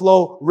heart will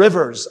flow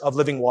rivers of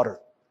living water.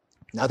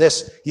 Now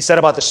this, he said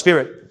about the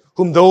Spirit,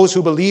 whom those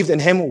who believed in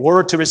him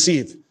were to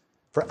receive.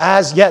 For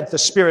as yet the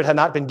Spirit had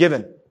not been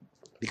given,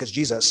 because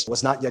Jesus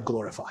was not yet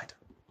glorified.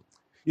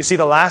 You see,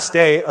 the last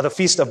day of the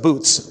Feast of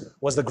Booths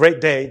was the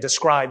great day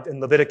described in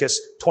Leviticus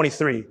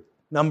 23,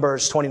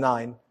 Numbers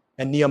 29,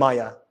 and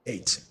Nehemiah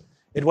 8.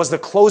 It was the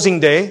closing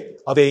day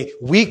of a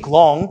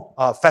week-long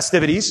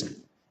festivities,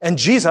 and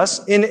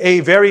Jesus, in a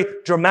very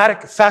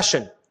dramatic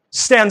fashion,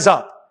 stands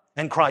up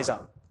and cries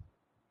out.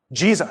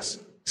 Jesus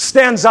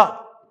stands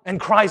up and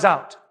cries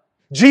out.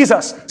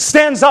 Jesus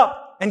stands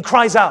up and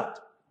cries out.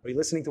 Are you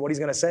listening to what he's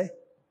going to say?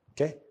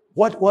 Okay.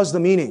 What was the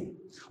meaning?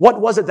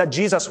 What was it that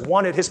Jesus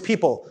wanted his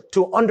people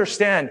to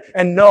understand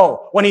and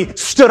know when he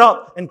stood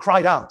up and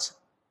cried out?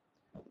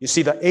 You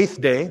see, the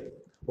 8th day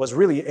was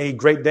really a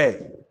great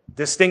day,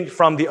 distinct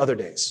from the other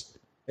days.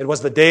 It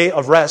was the day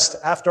of rest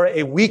after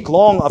a week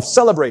long of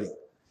celebrating.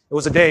 It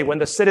was a day when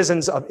the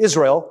citizens of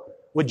Israel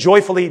would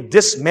joyfully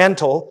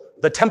dismantle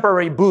the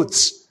temporary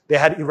booths they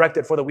had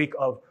erected for the week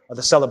of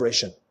the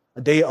celebration,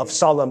 a day of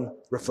solemn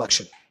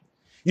reflection.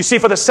 You see,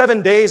 for the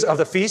 7 days of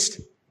the feast,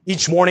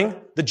 each morning,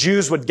 the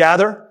Jews would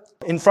gather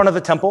in front of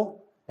the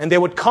temple, and they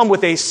would come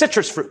with a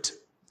citrus fruit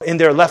in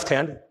their left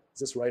hand. Is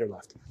this right or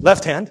left?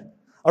 Left hand.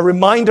 A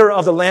reminder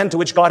of the land to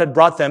which God had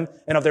brought them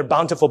and of their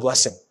bountiful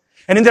blessing.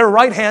 And in their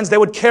right hands, they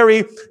would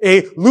carry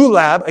a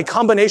lulab, a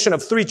combination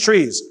of 3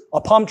 trees,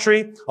 a palm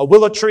tree, a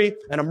willow tree,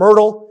 and a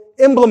myrtle,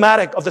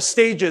 emblematic of the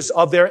stages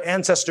of their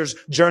ancestors'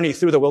 journey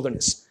through the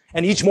wilderness.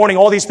 And each morning,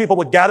 all these people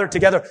would gather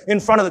together in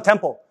front of the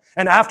temple.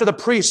 And after the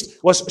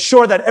priest was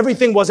sure that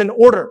everything was in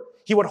order,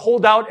 he would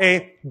hold out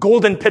a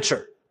golden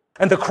pitcher.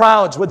 And the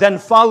crowds would then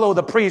follow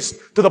the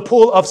priest to the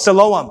pool of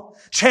Siloam,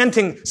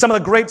 chanting some of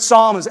the great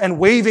psalms and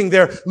waving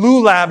their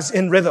lulabs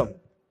in rhythm.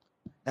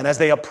 And as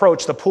they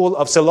approached the pool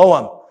of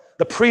Siloam,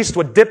 the priest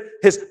would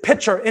dip his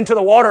pitcher into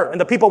the water, and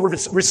the people would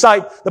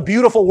recite the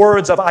beautiful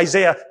words of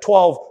Isaiah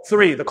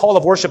 12:3, the call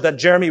of worship that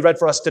Jeremy read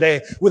for us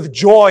today. With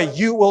joy,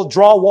 you will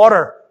draw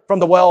water from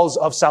the wells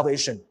of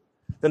salvation.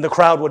 Then the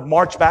crowd would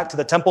march back to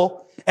the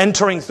temple,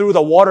 entering through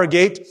the water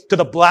gate to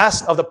the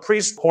blast of the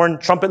priest's horn,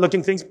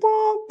 trumpet-looking things,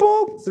 boom,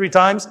 boom, 3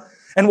 times.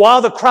 And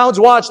while the crowds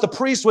watched, the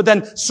priest would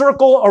then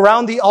circle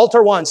around the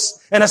altar once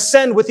and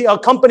ascend with the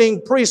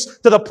accompanying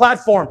priest to the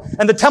platform.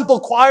 And the temple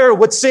choir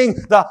would sing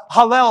the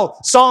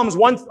Hallel, Psalms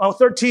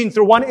 113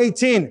 through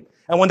 118.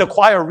 And when the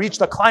choir reached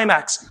the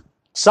climax,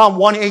 Psalm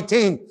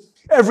 118,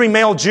 every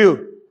male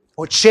Jew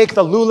would shake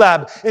the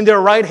lulab in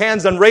their right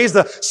hands and raise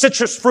the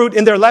citrus fruit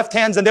in their left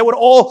hands. And they would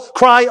all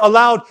cry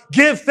aloud,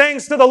 give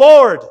thanks to the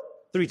Lord,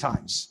 3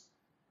 times.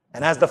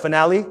 And as the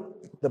finale,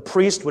 the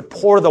priest would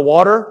pour the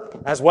water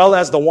as well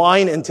as the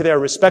wine into their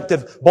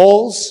respective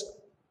bowls.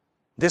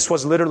 This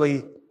was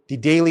literally the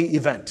daily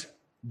event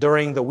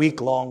during the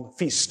week-long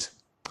feast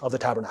of the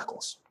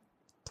tabernacles.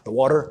 The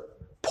water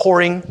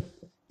pouring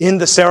in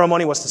the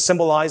ceremony was to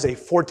symbolize a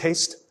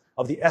foretaste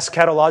of the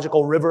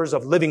eschatological rivers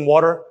of living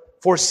water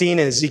foreseen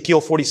in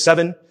Ezekiel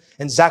 47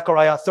 and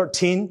Zechariah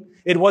 13.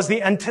 It was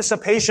the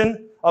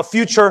anticipation of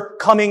future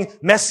coming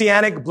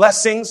messianic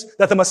blessings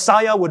that the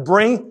Messiah would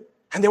bring.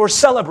 And they were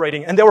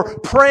celebrating and they were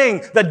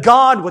praying that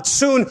God would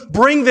soon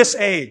bring this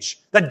age,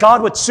 that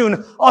God would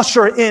soon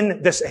usher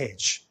in this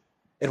age.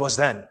 It was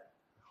then,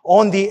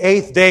 on the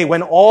 8th day,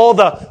 when all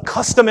the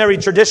customary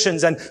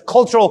traditions and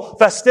cultural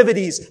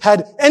festivities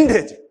had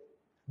ended,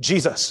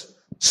 Jesus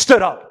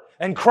stood up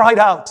and cried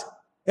out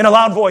in a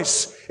loud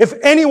voice, if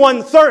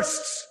anyone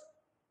thirsts,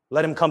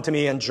 let him come to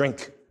me and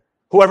drink.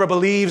 Whoever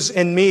believes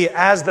in me,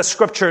 as the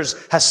scriptures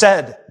has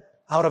said,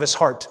 out of his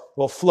heart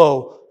will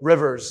flow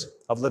rivers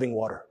of living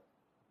water.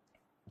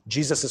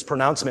 Jesus'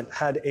 pronouncement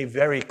had a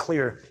very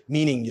clear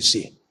meaning, you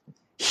see.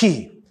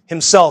 He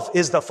himself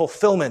is the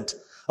fulfillment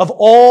of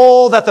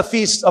all that the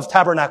Feast of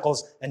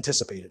Tabernacles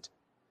anticipated.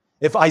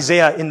 If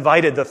Isaiah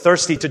invited the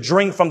thirsty to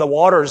drink from the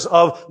waters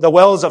of the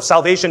wells of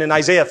salvation in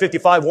Isaiah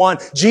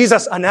 55:1,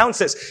 Jesus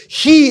announces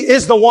he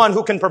is the one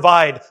who can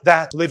provide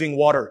that living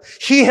water.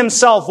 He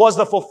himself was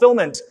the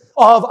fulfillment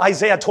of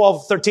Isaiah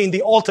 12:13,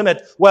 the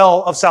ultimate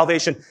well of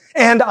salvation,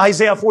 and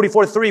Isaiah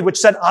 44:3, which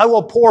said, I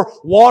will pour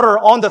water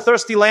on the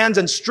thirsty lands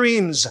and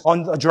streams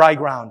on the dry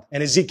ground.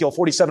 And Ezekiel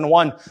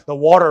 47:1, the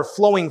water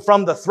flowing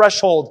from the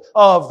threshold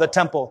of the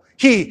temple.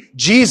 He,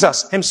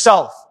 Jesus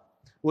himself,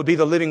 would be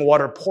the living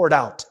water poured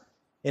out,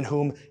 in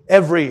whom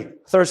every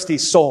thirsty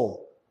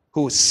soul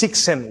who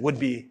seeks him would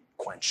be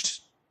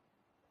quenched.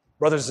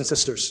 Brothers and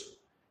sisters,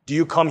 do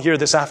you come here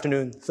this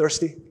afternoon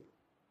thirsty?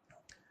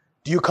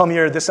 Do you come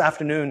here this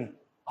afternoon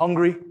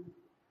hungry,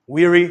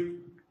 weary,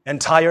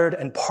 and tired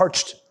and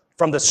parched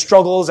from the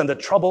struggles and the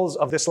troubles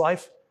of this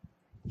life?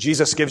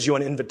 Jesus gives you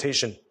an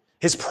invitation.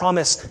 His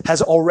promise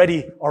has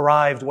already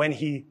arrived when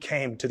he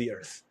came to the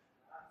earth.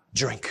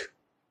 Drink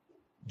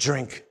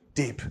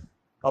deep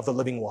of the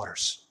living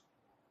waters.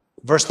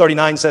 Verse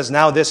 39 says,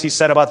 now this he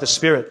said about the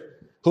Spirit,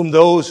 whom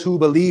those who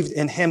believed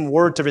in him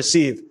were to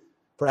receive.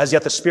 For as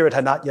yet the Spirit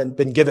had not yet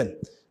been given,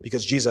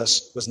 because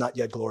Jesus was not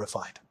yet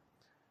glorified.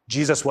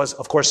 Jesus was,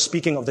 of course,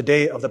 speaking of the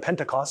day of the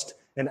Pentecost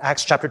in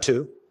Acts chapter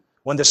 2,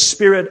 when the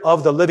Spirit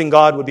of the living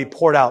God would be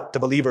poured out to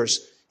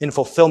believers in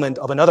fulfillment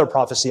of another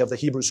prophecy of the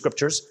Hebrew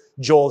Scriptures,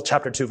 Joel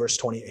chapter 2, verse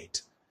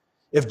 28.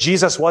 If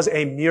Jesus was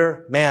a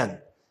mere man,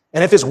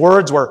 and if his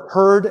words were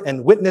heard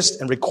and witnessed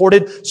and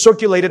recorded,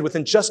 circulated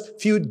within just a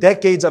few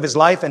decades of his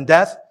life and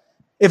death,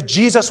 if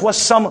Jesus was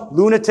some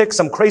lunatic,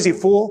 some crazy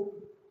fool,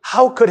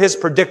 How could his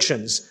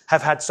predictions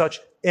have had such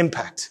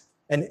impact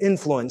and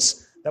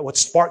influence that would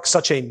spark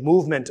such a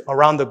movement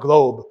around the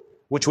globe,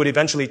 which would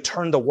eventually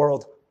turn the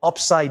world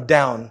upside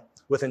down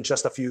within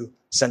just a few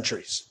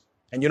centuries?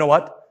 And you know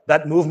what?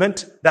 That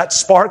movement, that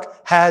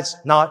spark has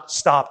not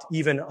stopped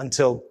even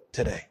until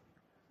today.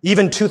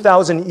 Even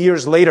 2,000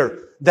 years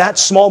later, that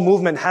small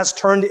movement has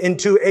turned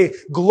into a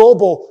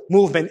global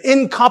movement,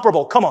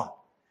 incomparable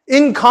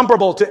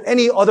to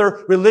any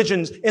other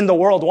religions in the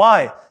world.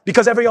 Why?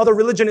 Because every other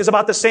religion is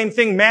about the same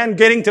thing, man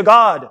getting to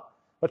God.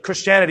 But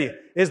Christianity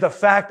is the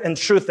fact and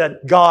truth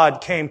that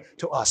God came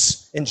to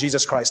us in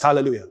Jesus Christ.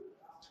 Hallelujah.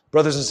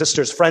 Brothers and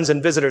sisters, friends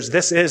and visitors,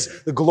 this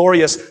is the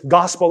glorious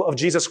gospel of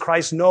Jesus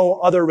Christ. No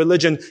other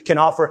religion can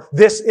offer.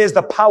 This is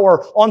the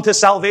power unto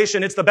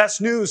salvation. It's the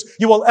best news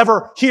you will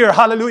ever hear.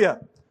 Hallelujah.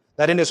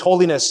 That in his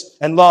holiness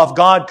and love,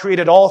 God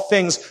created all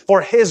things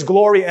for his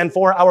glory and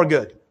for our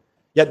good.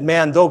 Yet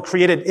man, though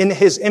created in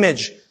his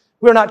image,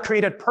 we're not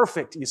created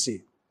perfect, you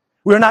see.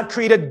 We're not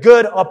created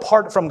good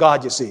apart from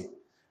God, you see.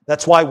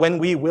 That's why when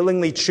we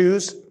willingly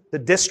choose to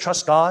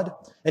distrust God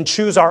and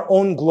choose our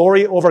own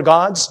glory over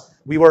God's,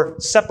 we were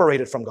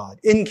separated from God,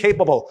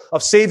 incapable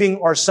of saving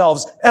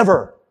ourselves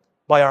ever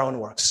by our own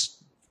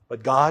works.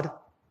 But God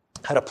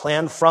had a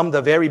plan from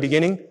the very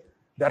beginning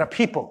that a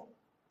people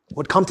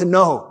would come to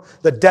know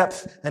the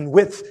depth and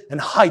width and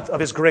height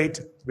of his great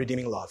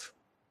redeeming love.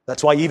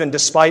 That's why even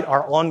despite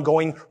our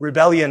ongoing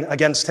rebellion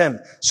against him,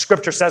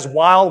 Scripture says,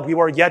 while we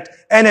were yet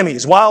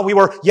enemies, while we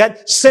were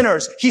yet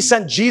sinners, he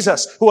sent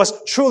Jesus, who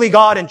was truly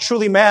God and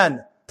truly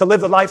man, to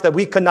live the life that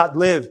we could not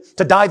live,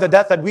 to die the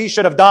death that we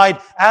should have died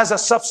as a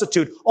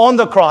substitute on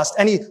the cross.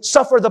 And he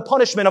suffered the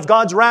punishment of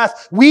God's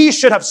wrath we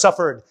should have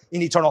suffered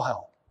in eternal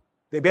hell.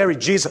 They buried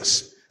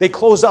Jesus. They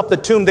closed up the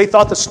tomb. They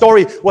thought the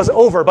story was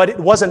over, but it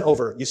wasn't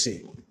over, you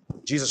see.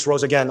 Jesus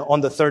rose again on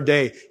the third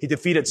day. He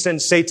defeated sin,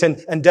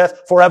 Satan, and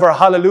death forever.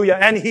 Hallelujah.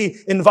 And he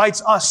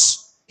invites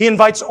us. He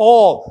invites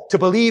all to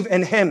believe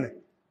in him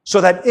so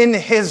that in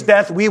his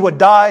death we would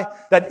die,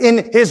 that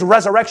in his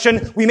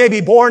resurrection we may be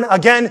born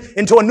again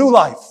into a new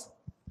life.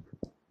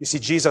 You see,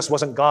 Jesus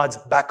wasn't God's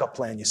backup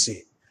plan, you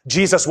see.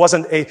 Jesus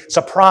wasn't a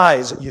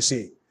surprise, you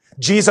see.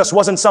 Jesus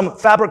wasn't some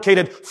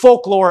fabricated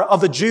folklore of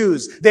the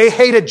Jews. They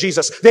hated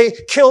Jesus. They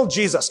killed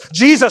Jesus.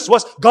 Jesus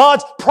was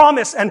God's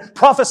promised and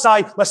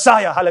prophesied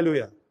Messiah.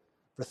 Hallelujah.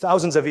 For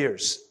thousands of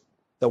years,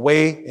 the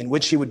way in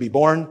which he would be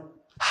born,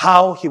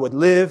 how he would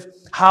live,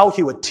 how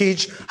he would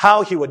teach,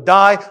 how he would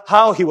die,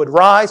 how he would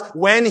rise,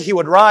 when he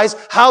would rise,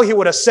 how he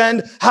would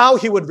ascend, how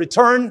he would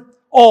return,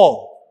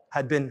 all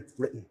had been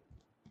written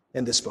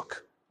in this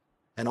book.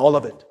 And all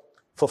of it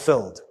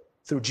fulfilled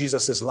through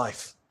Jesus'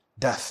 life,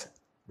 death,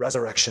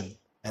 resurrection,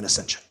 and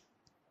ascension.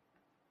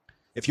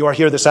 If you are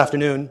here this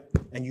afternoon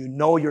and you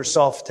know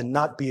yourself to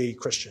not be a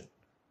Christian,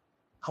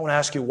 I want to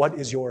ask you, what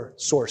is your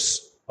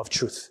source of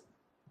truth?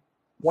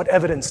 What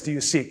evidence do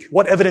you seek?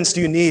 What evidence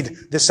do you need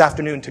this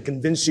afternoon to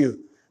convince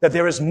you that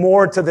there is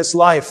more to this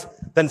life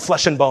than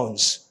flesh and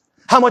bones?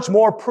 How much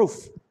more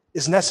proof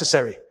is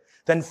necessary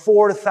than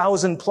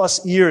 4,000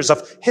 plus years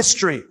of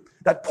history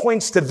that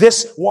points to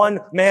this one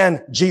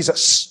man,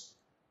 Jesus?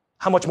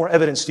 How much more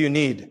evidence do you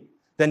need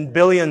than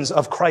billions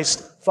of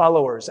Christ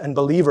followers and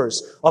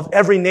believers of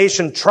every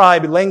nation,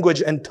 tribe,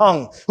 language, and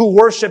tongue who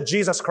worship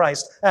Jesus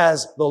Christ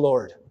as the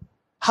Lord?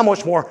 How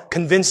much more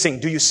convincing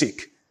do you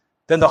seek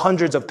than the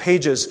hundreds of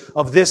pages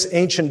of this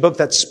ancient book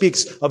that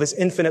speaks of his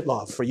infinite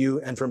love for you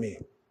and for me?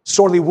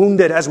 Sorely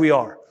wounded as we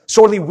are,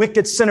 sorely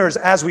wicked sinners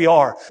as we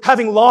are,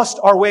 having lost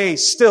our way,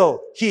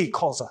 still he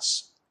calls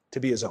us to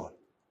be his own.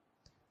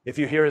 If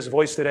you hear his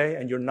voice today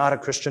and you're not a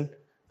Christian,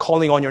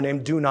 calling on your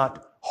name, do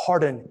not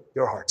harden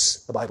your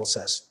hearts, the Bible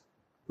says.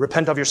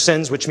 Repent of your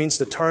sins, which means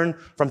to turn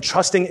from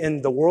trusting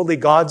in the worldly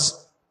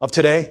gods of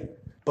today.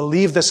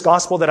 Believe this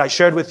gospel that I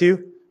shared with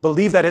you.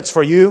 Believe that it's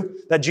for you,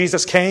 that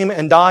Jesus came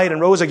and died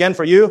and rose again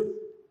for you.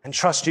 And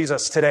trust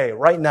Jesus today,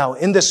 right now,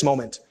 in this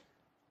moment,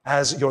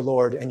 as your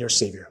Lord and your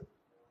Savior.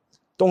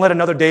 Don't let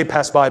another day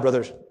pass by,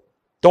 brothers.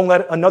 Don't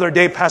let another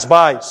day pass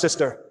by,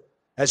 sister.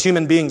 As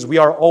human beings, we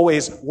are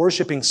always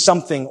worshiping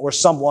something or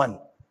someone.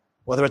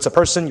 Whether it's a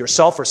person,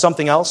 yourself, or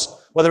something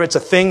else. Whether it's a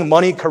thing,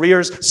 money,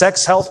 careers,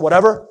 sex, health,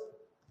 whatever.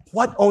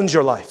 What owns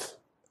your life?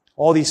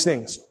 All these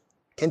things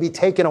can be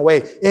taken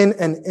away in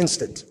an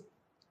instant.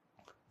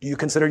 Do you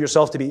consider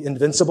yourself to be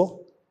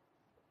invincible?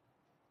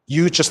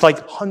 You, just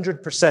like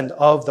 100%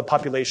 of the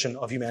population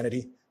of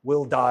humanity,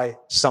 will die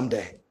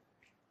someday.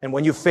 And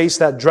when you face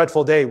that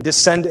dreadful day,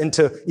 descend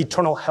into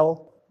eternal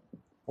hell,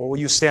 or will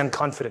you stand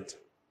confident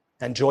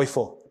and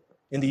joyful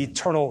in the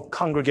eternal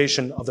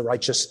congregation of the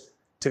righteous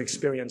to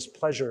experience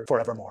pleasure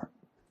forevermore?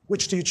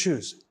 Which do you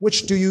choose?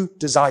 Which do you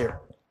desire?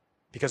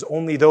 Because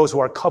only those who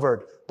are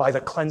covered by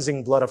the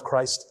cleansing blood of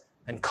Christ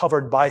and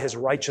covered by his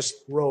righteous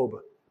robe,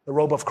 the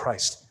robe of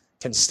Christ,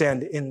 can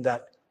stand in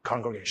that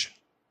congregation.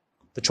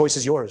 The choice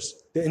is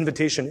yours. The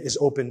invitation is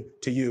open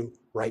to you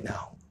right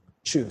now.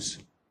 Choose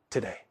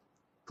today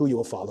who you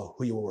will follow,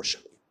 who you will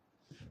worship.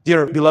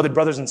 Dear beloved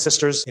brothers and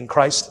sisters in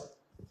Christ,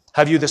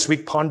 have you this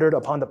week pondered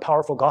upon the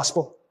powerful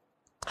gospel?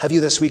 Have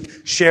you this week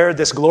shared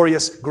this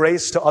glorious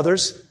grace to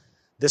others?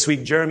 This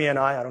week, Jeremy and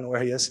I don't know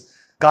where he is,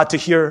 got to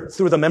hear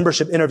through the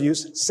membership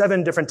interviews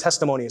 7 different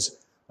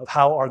testimonies of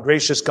how our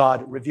gracious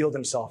God revealed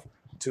himself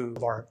to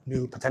our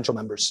new potential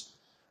members.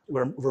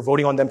 We're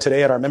voting on them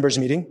today at our members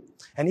meeting.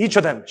 And each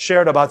of them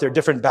shared about their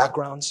different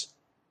backgrounds,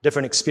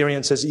 different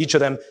experiences, each of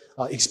them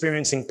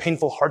experiencing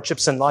painful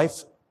hardships in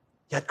life.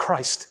 Yet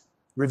Christ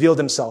revealed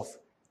himself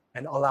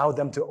and allowed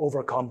them to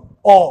overcome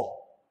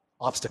all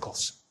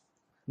obstacles.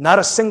 Not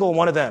a single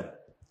one of them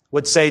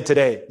would say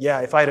today,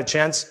 yeah, if I had a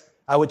chance,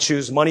 I would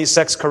choose money,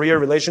 sex, career,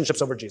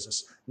 relationships over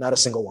Jesus. Not a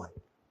single one.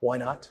 Why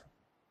not?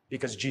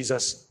 Because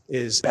Jesus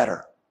is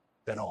better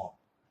than all.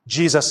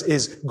 Jesus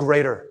is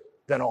greater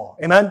than all.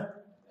 Amen?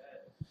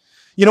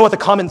 You know what the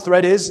common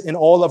thread is in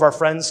all of our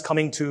friends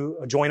coming to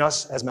join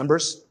us as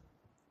members?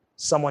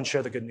 Someone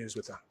share the good news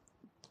with them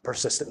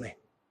persistently,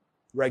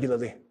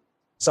 regularly.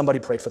 Somebody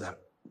pray for them.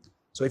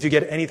 So if you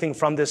get anything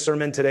from this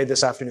sermon today,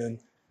 this afternoon,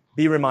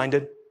 be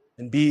reminded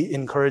and be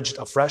encouraged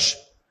afresh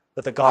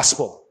that the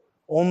gospel,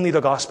 only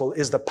the gospel,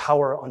 is the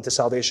power unto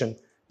salvation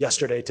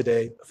yesterday,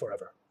 today,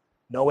 forever.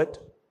 Know it,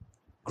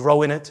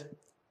 grow in it,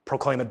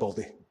 proclaim it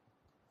boldly.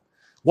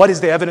 What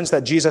is the evidence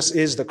that Jesus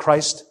is the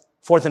Christ?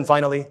 Fourth and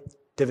finally,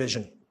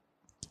 division.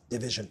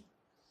 Division.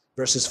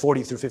 Verses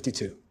 40 through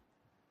 52.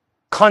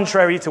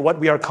 Contrary to what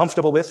we are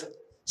comfortable with,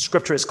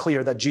 Scripture is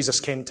clear that Jesus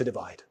came to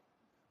divide.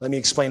 Let me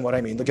explain what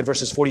I mean. Look at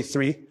verses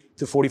 43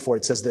 to 44.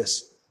 It says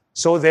this.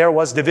 So there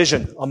was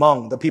division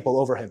among the people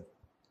over him.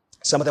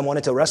 Some of them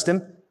wanted to arrest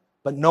him,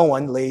 but no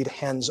one laid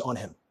hands on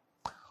him.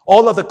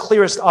 All of the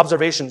clearest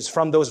observations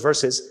from those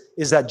verses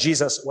is that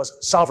Jesus was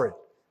sovereign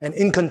and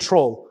in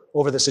control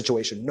over the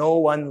situation. No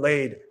one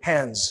laid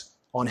hands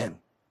on him.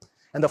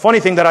 And the funny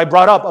thing that I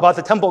brought up about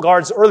the temple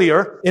guards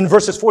earlier, in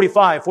verses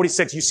 45,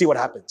 46, you see what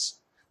happens.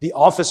 The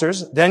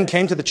officers then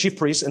came to the chief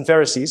priests and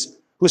Pharisees,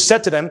 who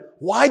said to them,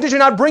 why did you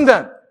not bring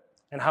them?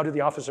 And how did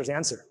the officers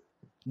answer?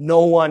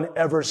 No one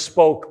ever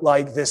spoke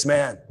like this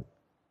man.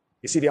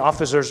 You see, the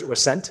officers were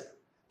sent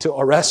to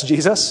arrest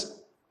Jesus,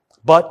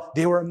 but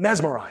they were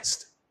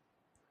mesmerized.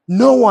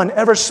 No one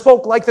ever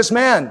spoke like this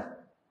man.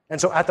 And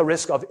so at the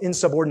risk of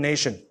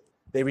insubordination,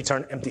 they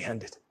return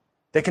empty-handed.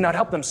 They cannot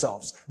help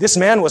themselves. This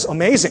man was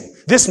amazing.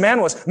 This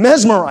man was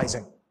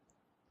mesmerizing.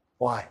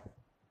 Why?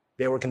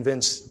 They were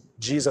convinced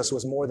Jesus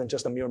was more than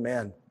just a mere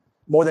man,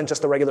 more than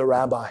just a regular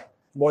rabbi,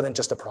 more than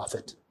just a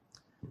prophet.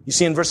 You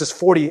see in verses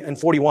 40 and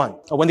 41,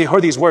 when they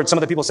heard these words, some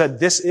of the people said,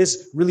 this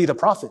is really the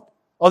prophet.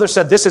 Others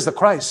said, this is the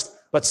Christ.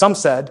 But some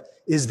said,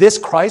 is this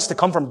Christ to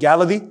come from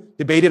Galilee,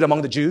 debated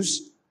among the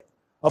Jews?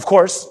 Of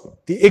course,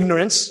 the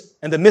ignorance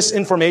and the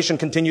misinformation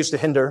continues to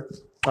hinder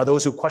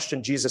those who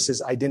question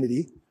Jesus'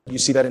 identity. You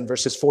see that in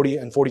verses 40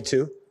 and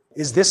 42.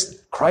 Is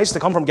this Christ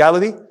to come from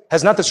Galilee?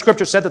 Has not the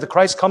scripture said that the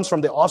Christ comes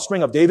from the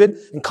offspring of David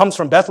and comes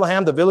from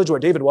Bethlehem, the village where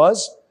David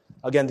was?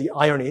 Again, the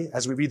irony,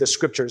 as we read the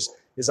scriptures,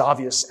 is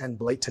obvious and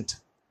blatant.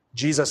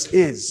 Jesus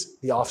is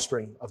the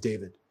offspring of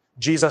David.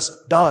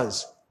 Jesus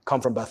does come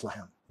from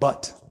Bethlehem.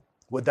 But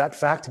would that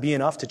fact be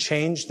enough to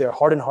change their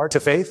hardened heart to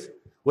faith?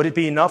 Would it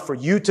be enough for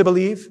you to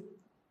believe?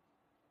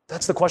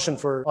 That's the question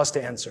for us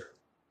to answer.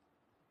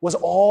 Was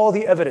all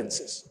the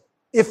evidences,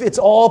 if it's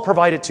all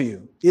provided to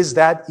you, is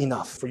that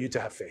enough for you to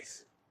have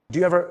faith? Do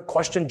you ever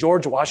question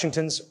George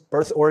Washington's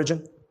birth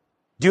origin?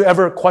 Do you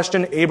ever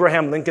question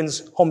Abraham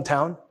Lincoln's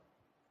hometown?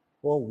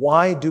 Well,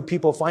 why do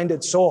people find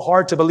it so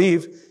hard to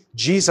believe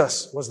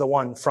Jesus was the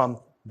one from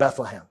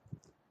Bethlehem?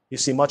 You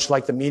see, much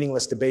like the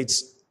meaningless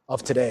debates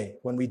of today,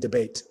 when we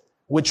debate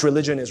which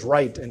religion is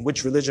right and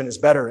which religion is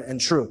better and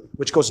true,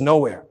 which goes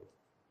nowhere,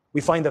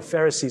 we find the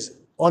Pharisees'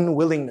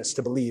 unwillingness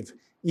to believe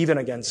even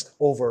against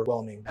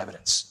overwhelming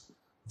evidence.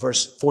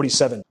 Verse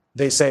 47,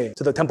 they say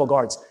to the temple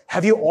guards,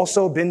 have you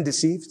also been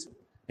deceived?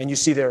 And you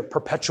see their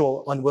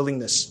perpetual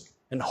unwillingness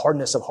and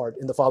hardness of heart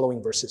in the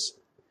following verses.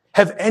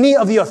 Have any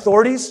of the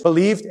authorities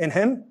believed in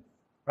him?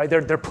 Right?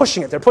 They're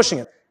pushing it.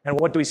 And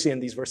what do we see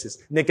in these verses?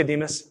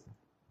 Nicodemus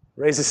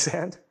raises his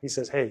hand. He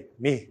says, hey,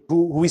 me,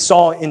 who we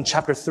saw in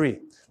chapter 3,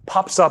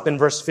 pops up in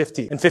verse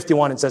 50 and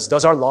 51 and says,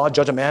 does our law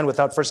judge a man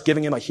without first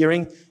giving him a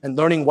hearing and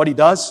learning what he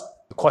does?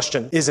 The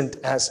question isn't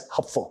as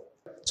helpful.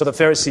 So the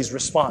Pharisees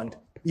respond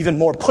even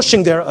more,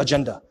 pushing their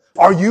agenda.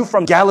 Are you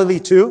from Galilee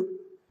too?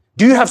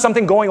 Do you have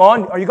something going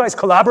on? Are you guys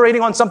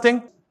collaborating on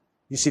something?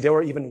 You see, they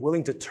were even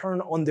willing to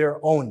turn on their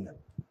own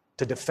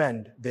to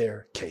defend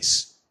their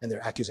case and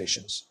their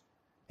accusations.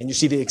 And you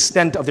see the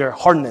extent of their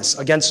hardness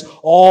against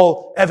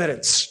all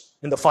evidence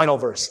in the final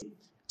verse.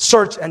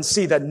 Search and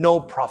see that no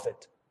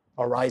prophet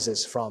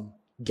arises from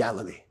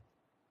Galilee.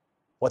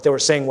 What they were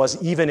saying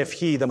was, even if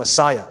he, the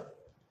Messiah,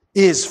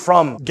 is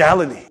from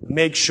Galilee,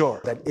 make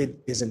sure that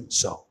it isn't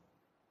so.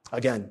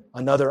 Again,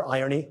 another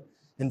irony.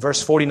 In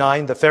verse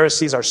 49, the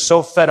Pharisees are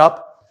so fed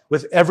up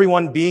with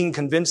everyone being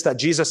convinced that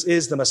Jesus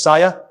is the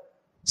Messiah,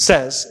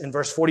 says in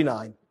verse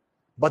 49,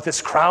 but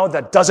this crowd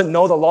that doesn't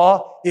know the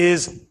law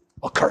is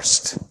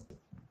accursed.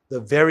 The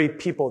very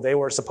people they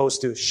were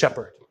supposed to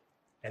shepherd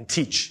and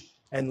teach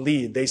and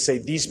lead, they say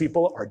these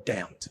people are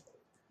damned.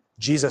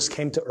 Jesus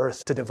came to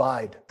earth to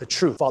divide the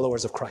true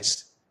followers of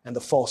Christ and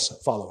the false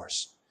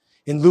followers.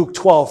 In Luke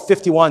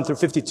 12:51 through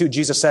 52,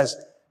 Jesus says,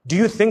 "Do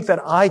you think that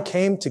I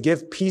came to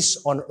give peace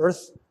on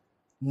earth?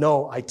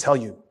 No, I tell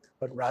you,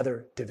 but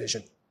rather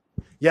division."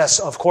 Yes,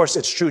 of course,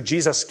 it's true.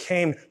 Jesus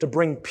came to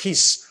bring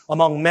peace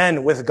among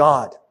men with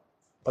God.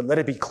 But let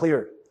it be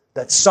clear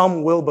that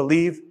some will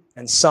believe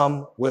and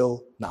some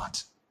will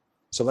not.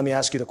 So let me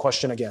ask you the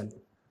question again.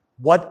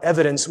 What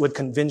evidence would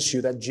convince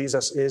you that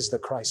Jesus is the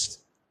Christ?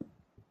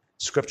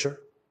 Scripture,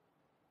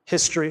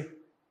 history,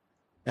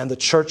 and the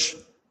church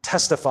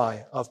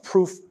testify of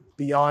proof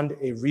beyond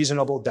a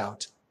reasonable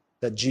doubt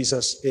that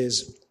Jesus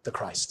is the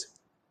Christ.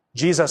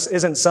 Jesus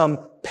isn't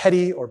some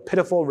petty or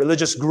pitiful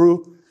religious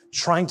guru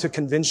trying to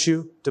convince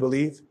you to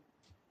believe.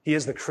 He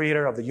is the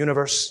creator of the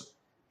universe.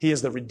 He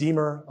is the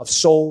redeemer of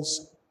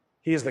souls.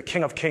 He is the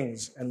King of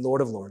kings and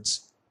Lord of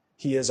lords.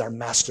 He is our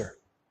master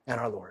and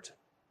our Lord.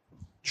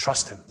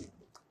 Trust him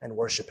and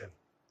worship him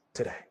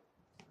today.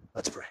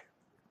 Let's pray.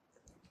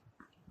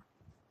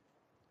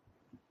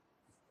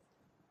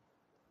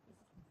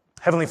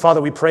 Heavenly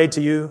Father, we pray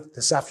to you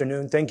this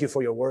afternoon. Thank you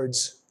for your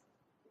words.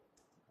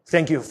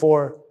 Thank you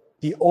for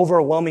the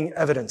overwhelming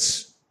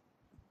evidence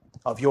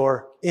of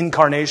your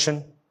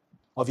incarnation,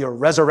 of your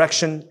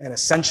resurrection and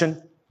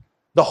ascension,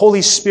 the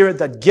Holy Spirit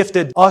that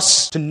gifted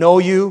us to know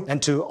you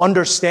and to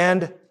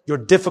understand your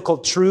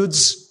difficult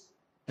truths,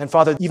 and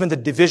Father, even the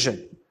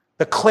division,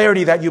 the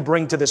clarity that you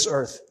bring to this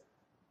earth,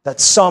 that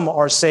some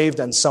are saved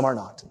and some are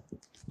not.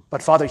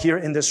 But Father, here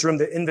in this room,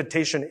 the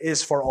invitation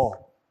is for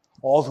all.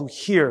 All who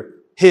hear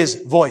his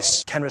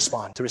voice can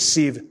respond to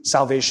receive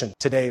salvation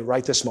today,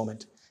 right this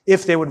moment.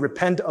 If they would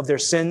repent of their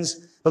sins,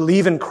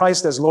 believe in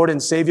Christ as Lord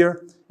and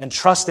Savior, and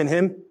trust in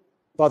him,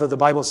 Father, the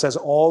Bible says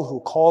all who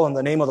call on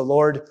the name of the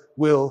Lord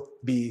will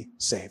be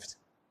saved.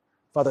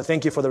 Father,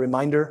 thank you for the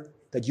reminder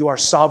that you are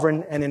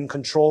sovereign and in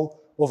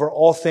control over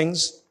all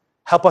things.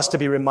 Help us to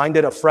be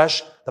reminded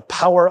afresh the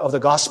power of the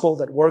gospel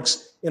that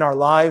works in our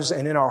lives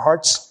and in our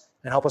hearts,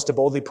 and help us to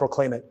boldly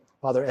proclaim it,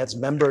 Father, as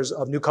members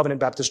of New Covenant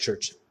Baptist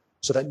Church,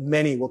 so that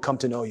many will come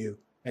to know you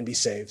and be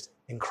saved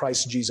in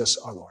Christ Jesus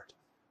our Lord.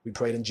 We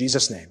pray it in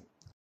Jesus' name.